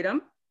much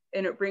freedom,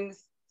 and it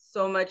brings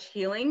so much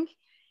healing.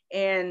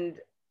 And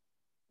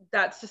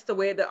that's just the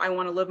way that I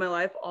want to live my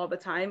life all the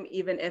time,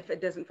 even if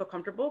it doesn't feel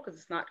comfortable, because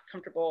it's not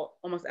comfortable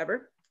almost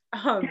ever.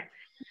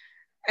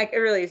 It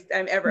really is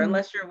ever,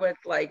 unless you're with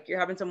like, you're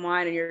having some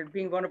wine and you're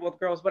being vulnerable with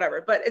girls,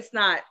 whatever, but it's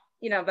not,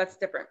 you know, that's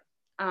different.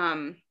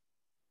 And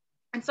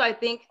so I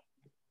think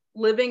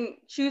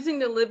choosing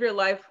to live your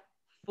life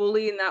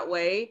fully in that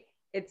way,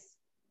 it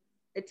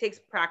takes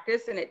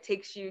practice, and it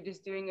takes you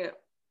just doing it.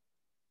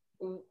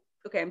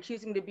 Okay, I'm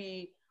choosing to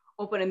be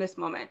open in this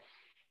moment,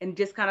 and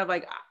just kind of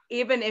like,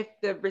 even if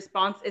the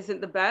response isn't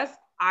the best,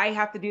 I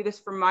have to do this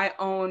for my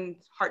own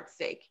heart's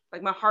sake.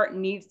 Like, my heart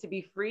needs to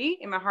be free,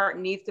 and my heart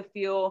needs to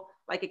feel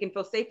like it can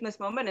feel safe in this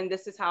moment. And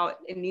this is how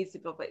it needs to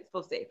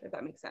feel safe, if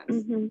that makes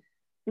sense.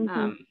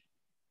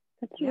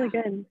 That's really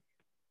good.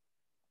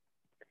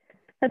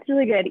 That's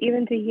really good.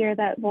 Even to hear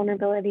that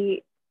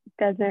vulnerability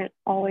doesn't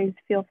always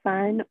feel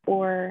fun,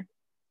 or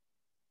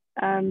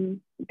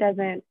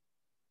doesn't,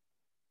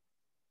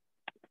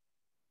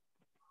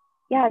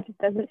 it just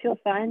doesn't feel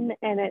fun.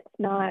 And it's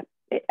not,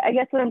 I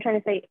guess what I'm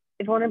trying to say,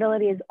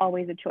 vulnerability is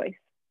always a choice.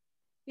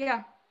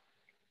 Yeah.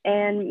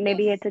 And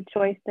maybe Yes. it's a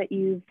choice that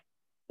you've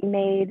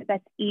made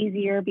that's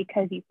easier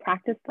because you've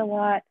practiced a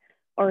lot,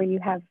 or you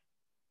have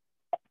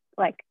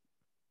like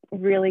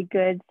really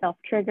good self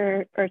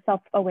trigger or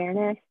self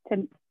awareness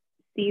to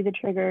see the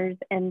triggers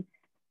and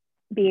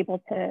be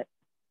able to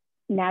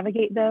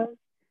navigate those.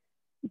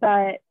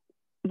 But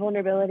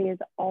vulnerability is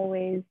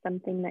always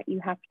something that you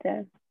have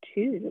to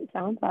choose, it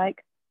sounds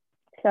like.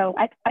 So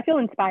I feel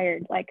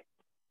inspired. Like,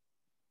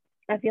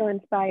 I feel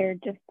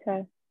inspired just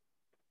to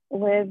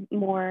live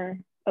more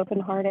open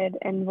hearted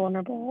and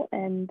vulnerable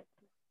and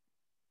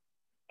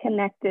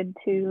connected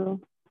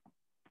to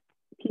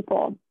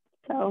people.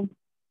 So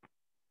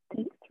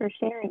thanks for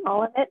sharing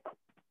all of it.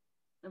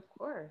 Of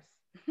course.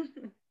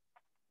 Do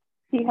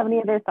you have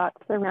any other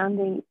thoughts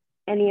surrounding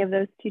any of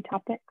those two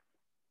topics?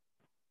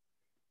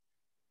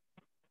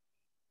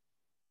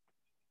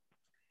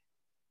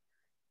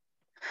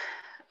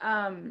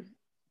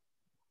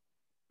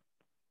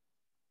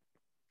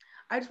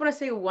 I just want to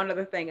say one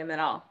other thing and then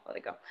I'll let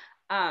it go.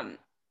 Um,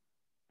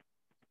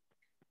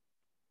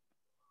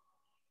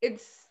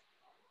 it's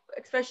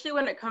especially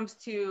when it comes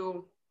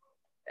to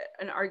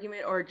an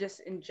argument or just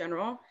in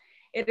general,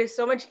 it is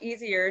so much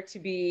easier to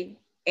be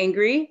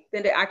angry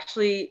than to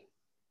actually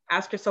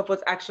ask yourself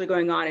what's actually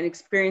going on and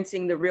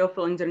experiencing the real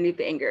feelings underneath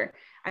the anger.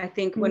 I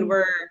think when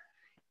we're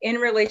in a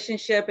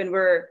relationship and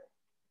we're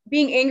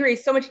being angry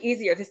is so much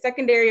easier. It's a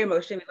secondary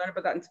emotion. We learned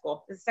about that in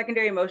school. It's a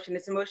secondary emotion.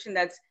 It's an emotion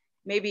that's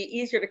maybe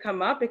easier to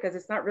come up because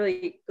it's not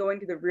really going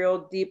to the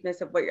real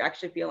deepness of what you're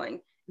actually feeling.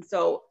 And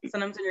so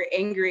sometimes when you're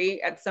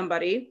angry at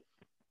somebody,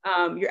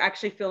 you're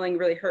actually feeling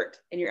really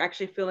hurt and you're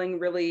actually feeling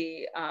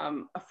really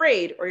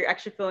afraid, or you're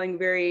actually feeling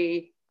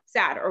very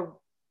sad or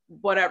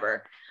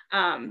whatever.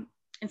 And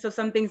so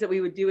some things that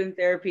we would do in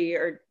therapy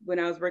or when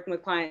I was working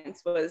with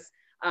clients was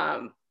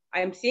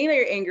I'm seeing that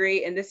you're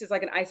angry and this is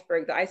like an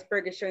iceberg. The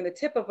iceberg is showing the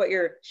tip of what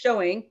you're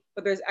showing,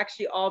 but there's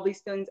actually all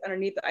these things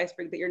underneath the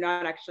iceberg that you're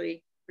not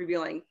actually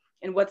revealing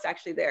and what's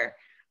actually there.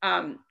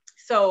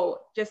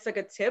 So just like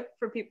a tip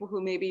for people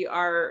who maybe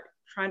are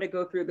trying to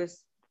go through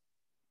this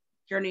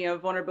journey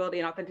of vulnerability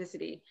and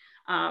authenticity.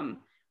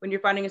 When you're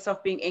finding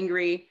yourself being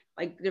angry,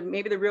 like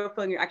maybe the real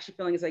feeling you're actually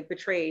feeling is like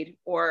betrayed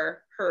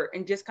or hurt,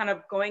 and just kind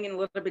of going in a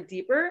little bit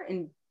deeper.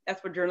 And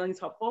that's where journaling is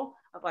helpful.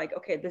 Of like,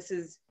 okay, this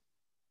is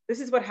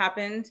what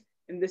happened,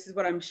 and this is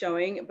what I'm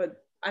showing,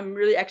 but I'm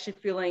really actually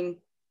feeling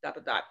dot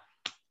dot dot.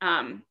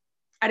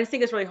 I just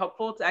think it's really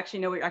helpful to actually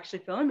know what you're actually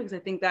feeling, because I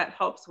think that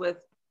helps with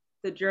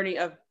the journey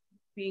of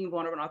being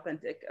vulnerable and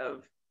authentic,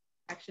 of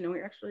actually knowing what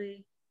you're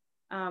actually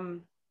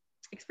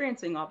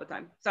experiencing all the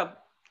time. So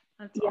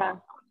that's Yeah.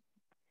 all.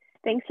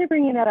 Thanks for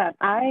bringing that up.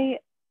 I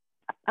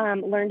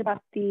learned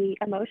about the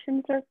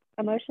emotion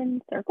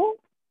circle,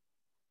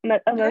 Okay.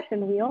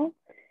 emotion wheel,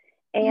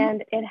 Mm-hmm.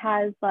 and it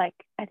has like,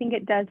 I think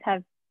it does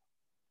have,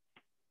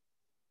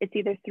 it's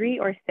either 3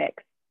 or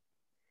 6,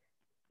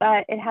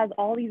 but it has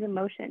all these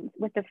emotions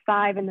with the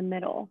 5 in the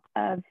middle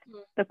of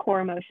the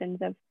core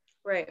emotions of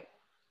Right.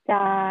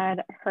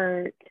 sad,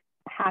 hurt,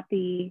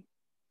 happy,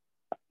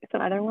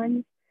 some other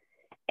ones,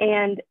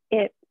 and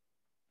it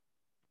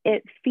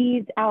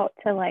feeds out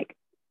to like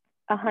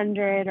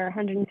 100 or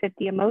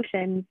 150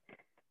 emotions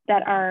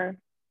that are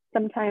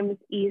sometimes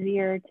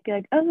easier to be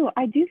like, oh,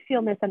 I do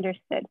feel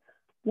misunderstood.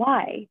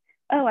 Why?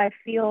 Oh, I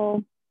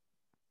feel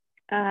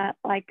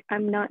like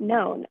I'm not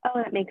known.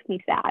 Oh, that makes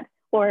me sad.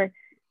 Or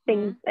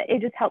things. Mm-hmm.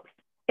 It just helps.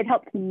 It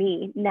helps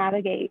me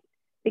navigate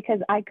because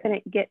I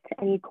couldn't get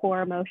to any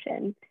core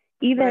emotion,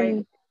 Right.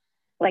 even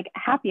like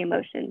happy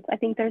emotions. I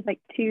think there's like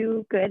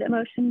 2 good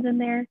emotions in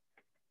there.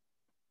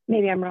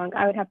 Maybe I'm wrong.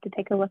 I would have to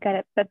take a look at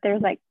it, but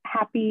there's like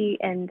happy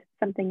and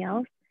something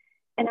else.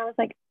 And I was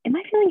like, am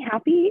I feeling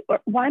happy, or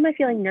why am I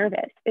feeling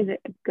nervous? Is it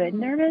good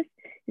Mm-hmm. nervous?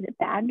 Is it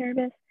bad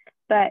nervous?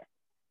 But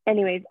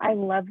anyways, I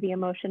love the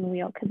emotion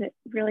wheel because it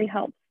really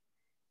helps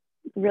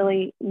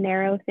really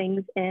narrow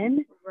things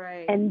in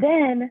Right. and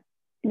then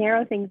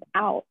narrow things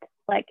out.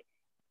 Like,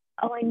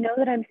 oh, I know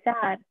that I'm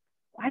sad.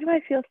 Why do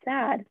I feel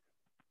sad?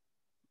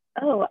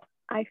 Oh,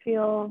 I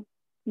feel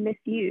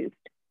misused.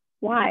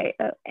 Why?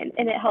 And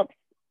it helps.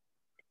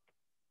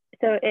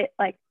 So it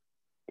like,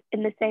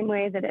 in the same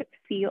way that it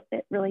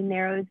really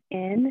narrows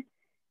in,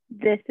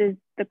 this is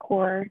the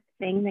core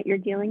thing that you're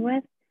dealing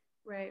with.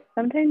 Right.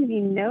 Sometimes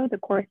you know the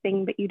core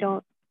thing, but you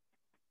don't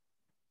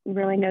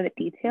really know the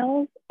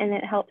details, and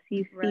it helps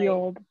you Right.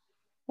 field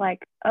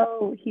like,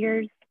 oh,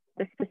 here's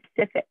the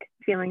specific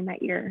feeling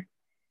that you're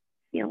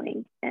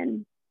feeling.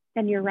 And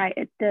you're right,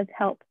 it does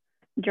help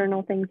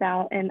journal things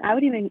out. And I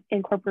would even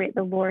incorporate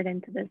the Lord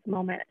into this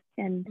moment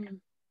and Mm-hmm.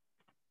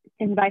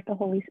 invite the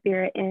Holy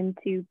Spirit in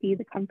to be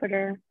the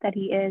comforter that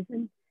he is,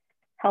 and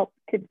help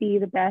to be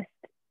the best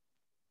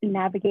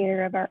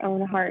navigator of our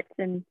own hearts.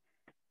 And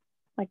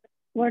like,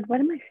 Lord, what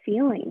am I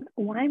feeling?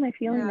 Why am I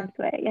feeling Yeah. this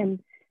way?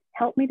 And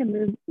help me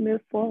to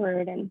move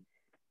forward and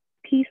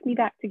piece me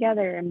back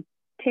together and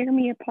tear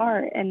me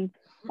apart and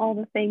all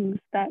the things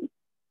that,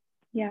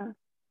 yeah,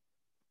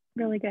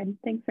 really good.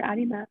 Thanks for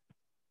adding that.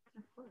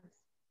 Of course.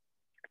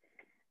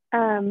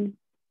 Um,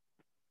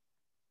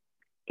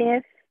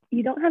 if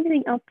you don't have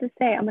anything else to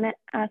say, I'm going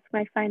to ask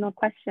my final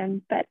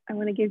question, but I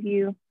want to give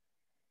you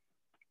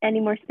any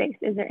more space.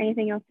 Is there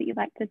anything else that you'd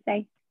like to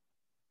say?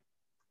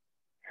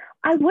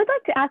 I would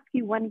like to ask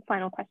you one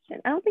final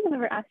question. I don't think I've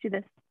ever asked you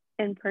this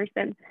in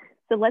person,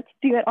 so let's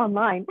do it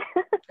online.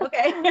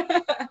 Okay.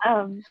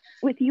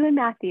 With you and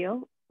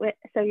Matthew,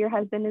 so your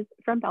husband is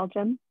from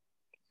Belgium.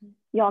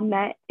 Y'all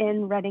met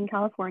in Redding,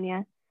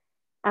 California.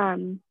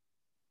 And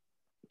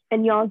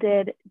y'all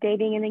did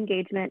dating and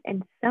engagement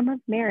and some of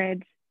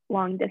marriage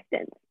long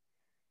distance.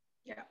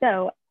 Yeah.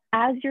 So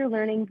as you're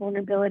learning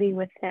vulnerability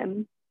with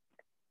him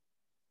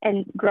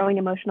and growing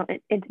emotional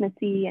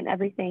intimacy and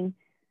everything,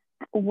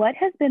 what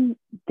has been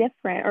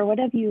different, or what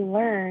have you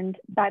learned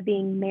by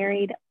being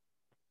married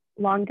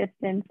long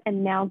distance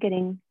and now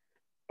getting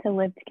to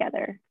live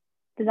together?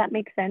 Does that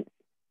make sense?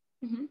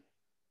 Mm-hmm.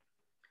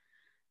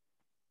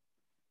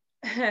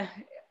 I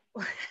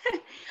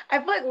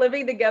feel like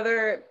living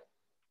together,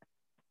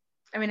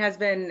 I mean, has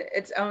been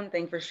its own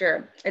thing for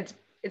sure.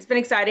 It's been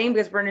exciting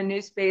because we're in a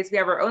new space. We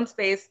have our own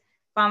space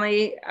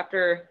finally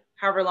after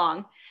however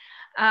long.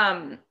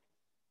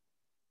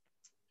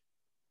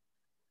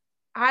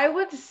 I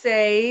would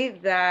say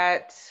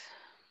that,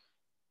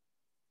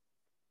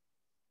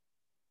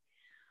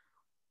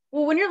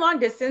 well, when you're long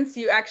distance,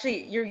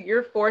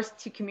 you're forced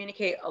to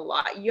communicate a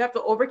lot. You have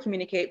to over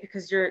communicate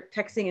because you're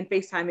texting and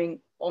FaceTiming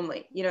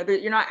only. You know,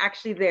 you're not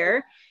actually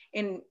there.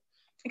 And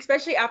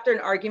especially after an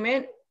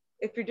argument,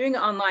 if you're doing it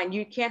online,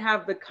 you can't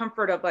have the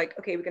comfort of like,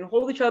 okay, we can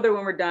hold each other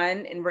when we're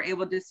done and we're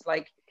able to just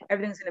like,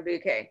 everything's gonna be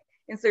okay.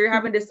 And so you're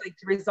having to like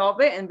to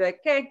resolve it and be like,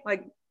 okay,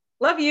 like,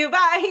 love you,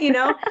 bye, you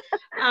know.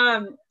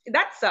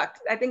 That sucked.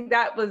 I think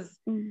that was,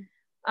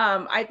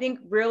 I think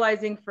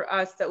realizing for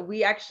us that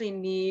we actually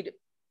need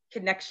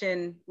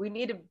connection. We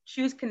need to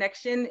choose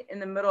connection in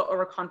the middle of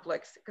our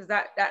conflicts, because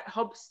that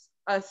helps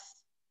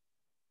us,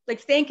 like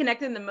staying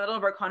connected in the middle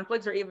of our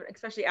conflicts, or even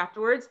especially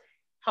afterwards,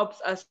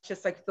 helps us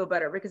just like feel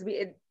better. Because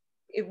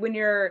when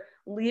you're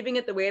leaving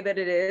it the way that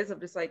it is,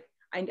 of just like,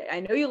 I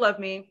know you love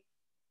me,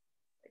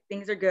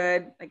 things are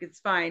good, like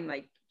it's fine,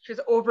 like just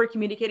over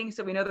communicating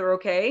so we know they're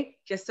okay,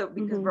 just so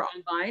because we're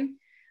online.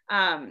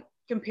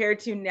 Compared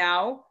to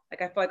now,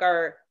 like I feel like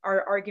our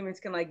arguments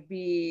can like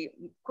be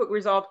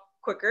resolved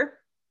quicker.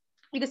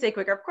 You can say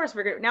quicker. Of course,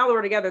 now that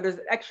we're together, there's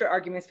extra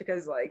arguments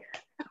because like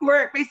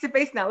we're face to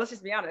face now. Let's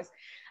just be honest.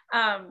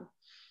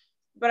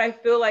 But I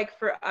feel like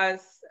for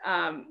us,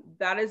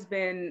 that has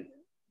been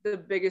the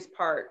biggest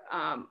part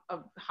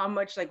of how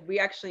much like we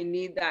actually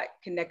need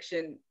that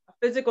connection, a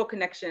physical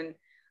connection,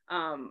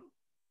 on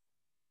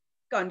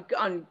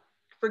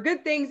for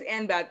good things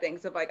and bad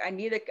things. Of like I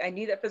need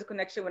that physical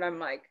connection when I'm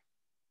like,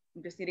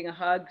 I'm just needing a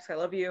hug because I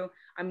love you.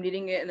 I'm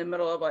needing it in the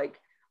middle of like,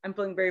 I'm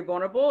feeling very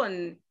vulnerable,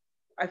 and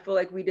I feel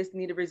like we just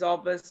need to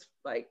resolve this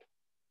like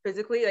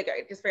physically. Like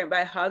I just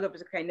by a hug of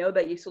just, okay, I know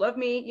that you still love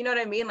me. You know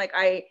what I mean? Like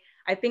I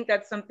think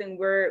that's something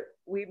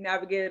we've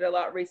navigated a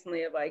lot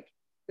recently, of like,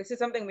 this is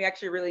something we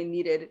actually really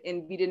needed.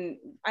 And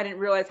I didn't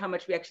realize how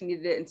much we actually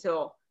needed it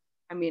until,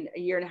 I mean, a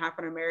year and a half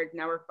on our marriage.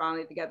 Now we're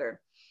finally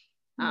together.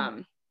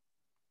 And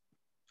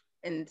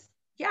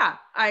yeah,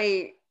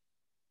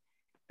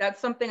 that's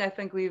something I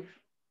think we've,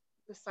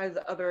 besides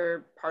the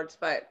other parts,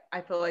 but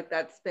I feel like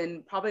that's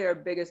been probably our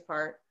biggest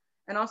part.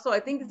 And also I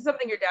think this is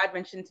something your dad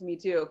mentioned to me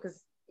too,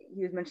 because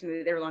he was mentioning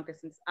that they were long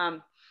distance,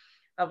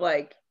 of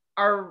like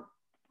our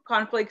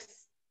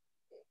conflicts,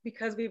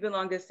 because we've been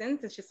long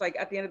distance. It's just like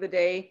at the end of the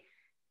day,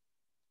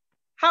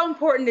 how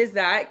important is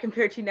that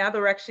compared to now that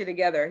we're actually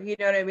together? You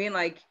know what I mean?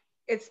 Like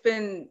that's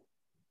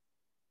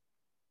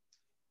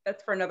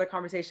for another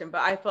conversation,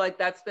 but I feel like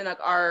that's been like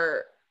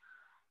our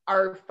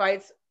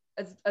fights,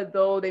 as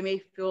though they may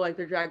feel like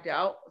they're dragged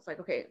out. It's like,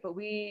 okay, but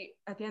we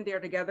at the end they are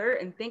together,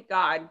 and thank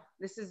God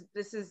this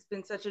has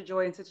been such a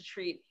joy and such a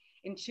treat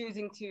in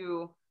choosing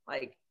to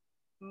like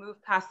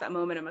move past that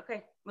moment. I'm like,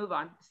 okay, move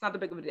on. It's not the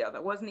big of a deal.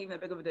 That wasn't even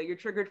that big of a deal. You're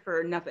triggered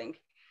for nothing.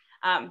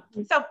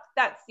 So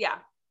that's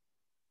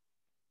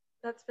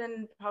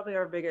been probably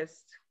our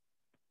biggest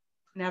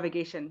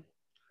navigation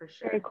for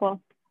sure. Very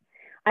cool.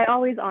 I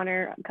always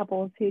honor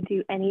couples who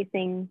do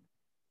anything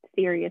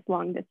serious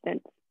long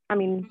distance. I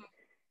mean,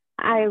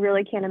 I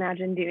really can't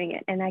imagine doing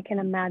it. And I can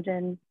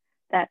imagine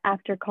that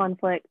after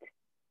conflict,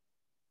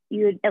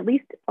 you would at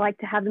least like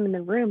to have them in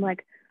the room,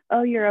 like,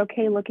 oh, you're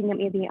okay looking at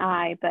me in the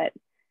eye. But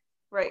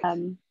right.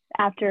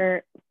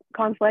 After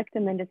conflict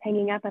and then just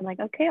hanging up, I'm like,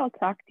 okay, I'll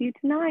talk to you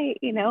tonight.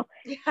 You know,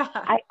 yeah.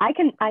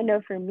 I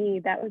know for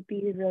me, that would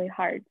be really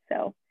hard.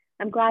 So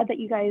I'm glad that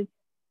you guys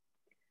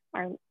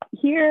are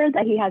here,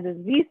 that he has his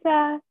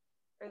visa,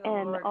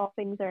 and Lord. all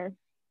things are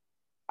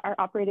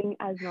operating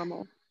as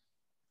normal.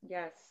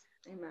 Yes.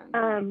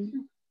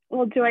 Amen.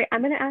 Well, Joy,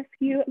 I'm going to ask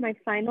you my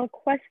final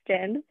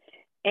question,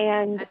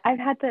 and I've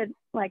had the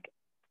like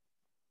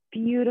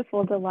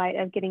beautiful delight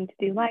of getting to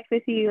do life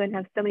with you and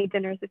have so many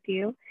dinners with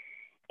you.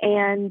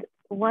 And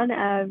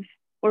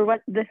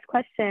this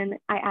question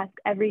I ask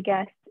every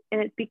guest,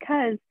 and it's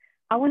because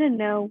I want to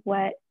know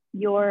what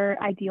your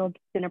ideal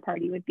dinner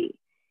party would be.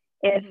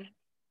 If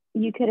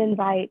you could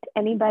invite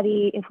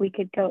anybody, if we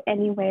could go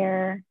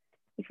anywhere,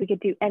 if we could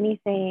do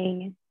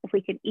anything, if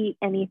we could eat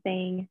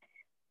anything,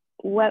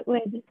 what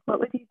would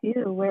you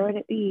do? Where would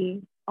it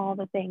be? All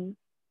the things.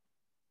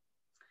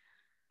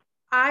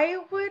 I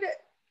would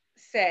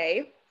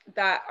say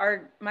that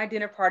my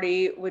dinner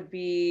party would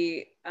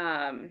be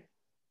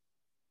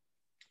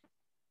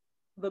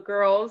the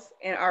girls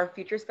and our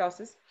future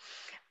spouses.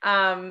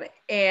 And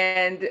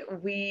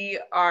we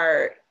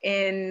are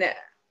in,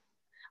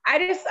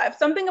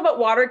 something about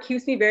water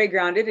keeps me very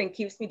grounded and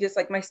keeps me just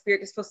like, my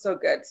spirit just feels so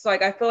good. So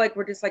like, I feel like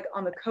we're just like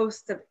on the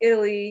coast of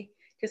Italy,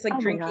 just like Oh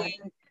my drinking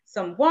God.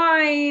 some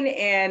wine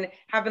and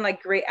having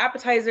like great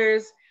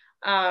appetizers.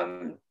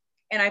 And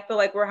I feel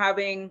like we're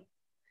having,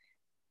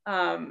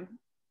 um,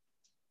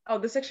 oh,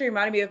 this actually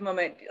reminded me of a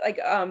moment. Like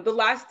the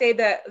last day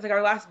that was like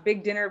our last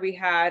big dinner we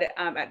had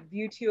at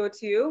View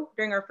 202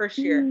 during our first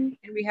year. Mm-hmm.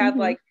 And we had Mm-hmm.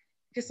 like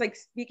just like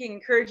speaking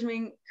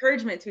encouragement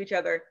to each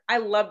other. I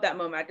love that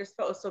moment. I just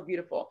felt it was so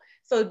beautiful.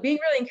 So being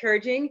really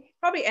encouraging,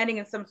 probably ending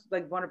in some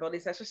like vulnerability.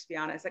 So let's just be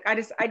honest. Like I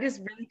just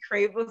really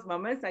crave those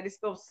moments. I just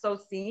feel so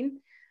seen.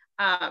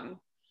 Um,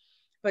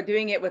 but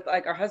doing it with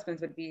like our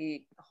husbands would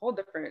be a whole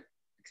different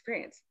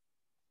experience.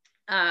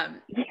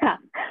 Um, Yeah,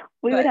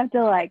 we would but have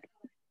to like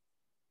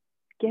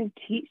give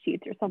cheat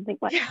sheets or something.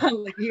 Like, yeah,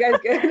 like you guys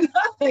good?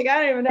 Like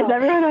I don't even is know.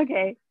 everyone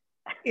okay?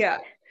 Yeah,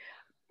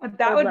 I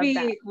that would would love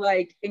that. be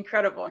like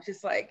incredible.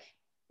 Just like,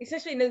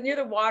 especially near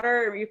the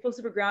water, you feel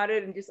super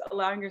grounded and just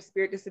allowing your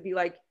spirit just to be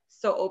like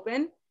so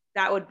open.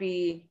 That would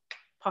be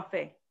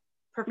parfait,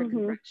 perfect in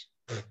Hmm. French.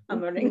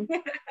 I'm learning.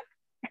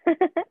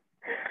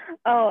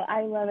 Oh,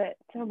 I love it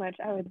so much.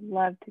 I would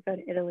love to go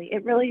to Italy.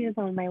 It really is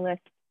on my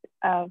list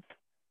of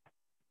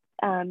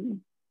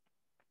um,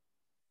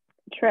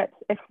 trips.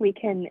 If we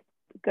can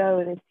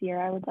go this year,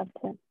 I would love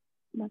to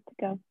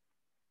go.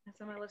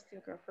 That's on my list too,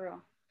 girl, for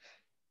real.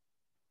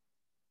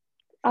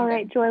 All Someday.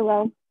 right, Joy.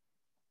 Well,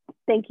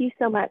 thank you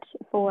so much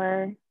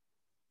for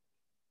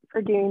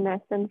doing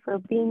this and for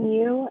being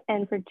you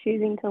and for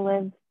choosing to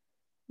live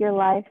your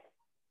life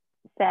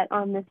set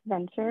on this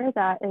venture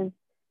that is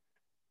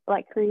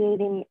like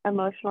creating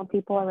emotional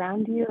people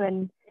around you.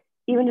 And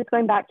even just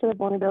going back to the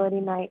vulnerability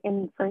night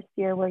in first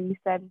year where you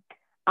said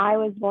I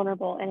was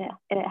vulnerable and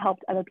it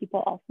helped other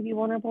people also be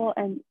vulnerable,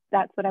 and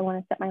that's what I want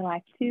to set my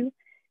life to.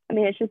 I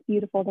mean, it's just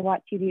beautiful to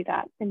watch you do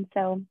that. And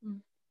so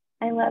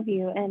I love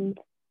you, and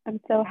I'm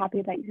so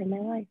happy that you're in my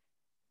life.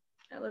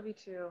 I love you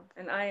too.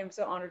 And I am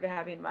so honored to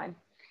have you in mine.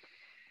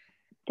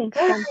 Thanks,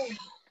 friend.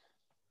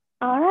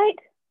 All right.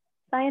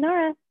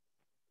 Sayonara.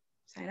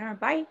 Sayonara.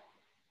 Bye.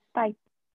 Bye.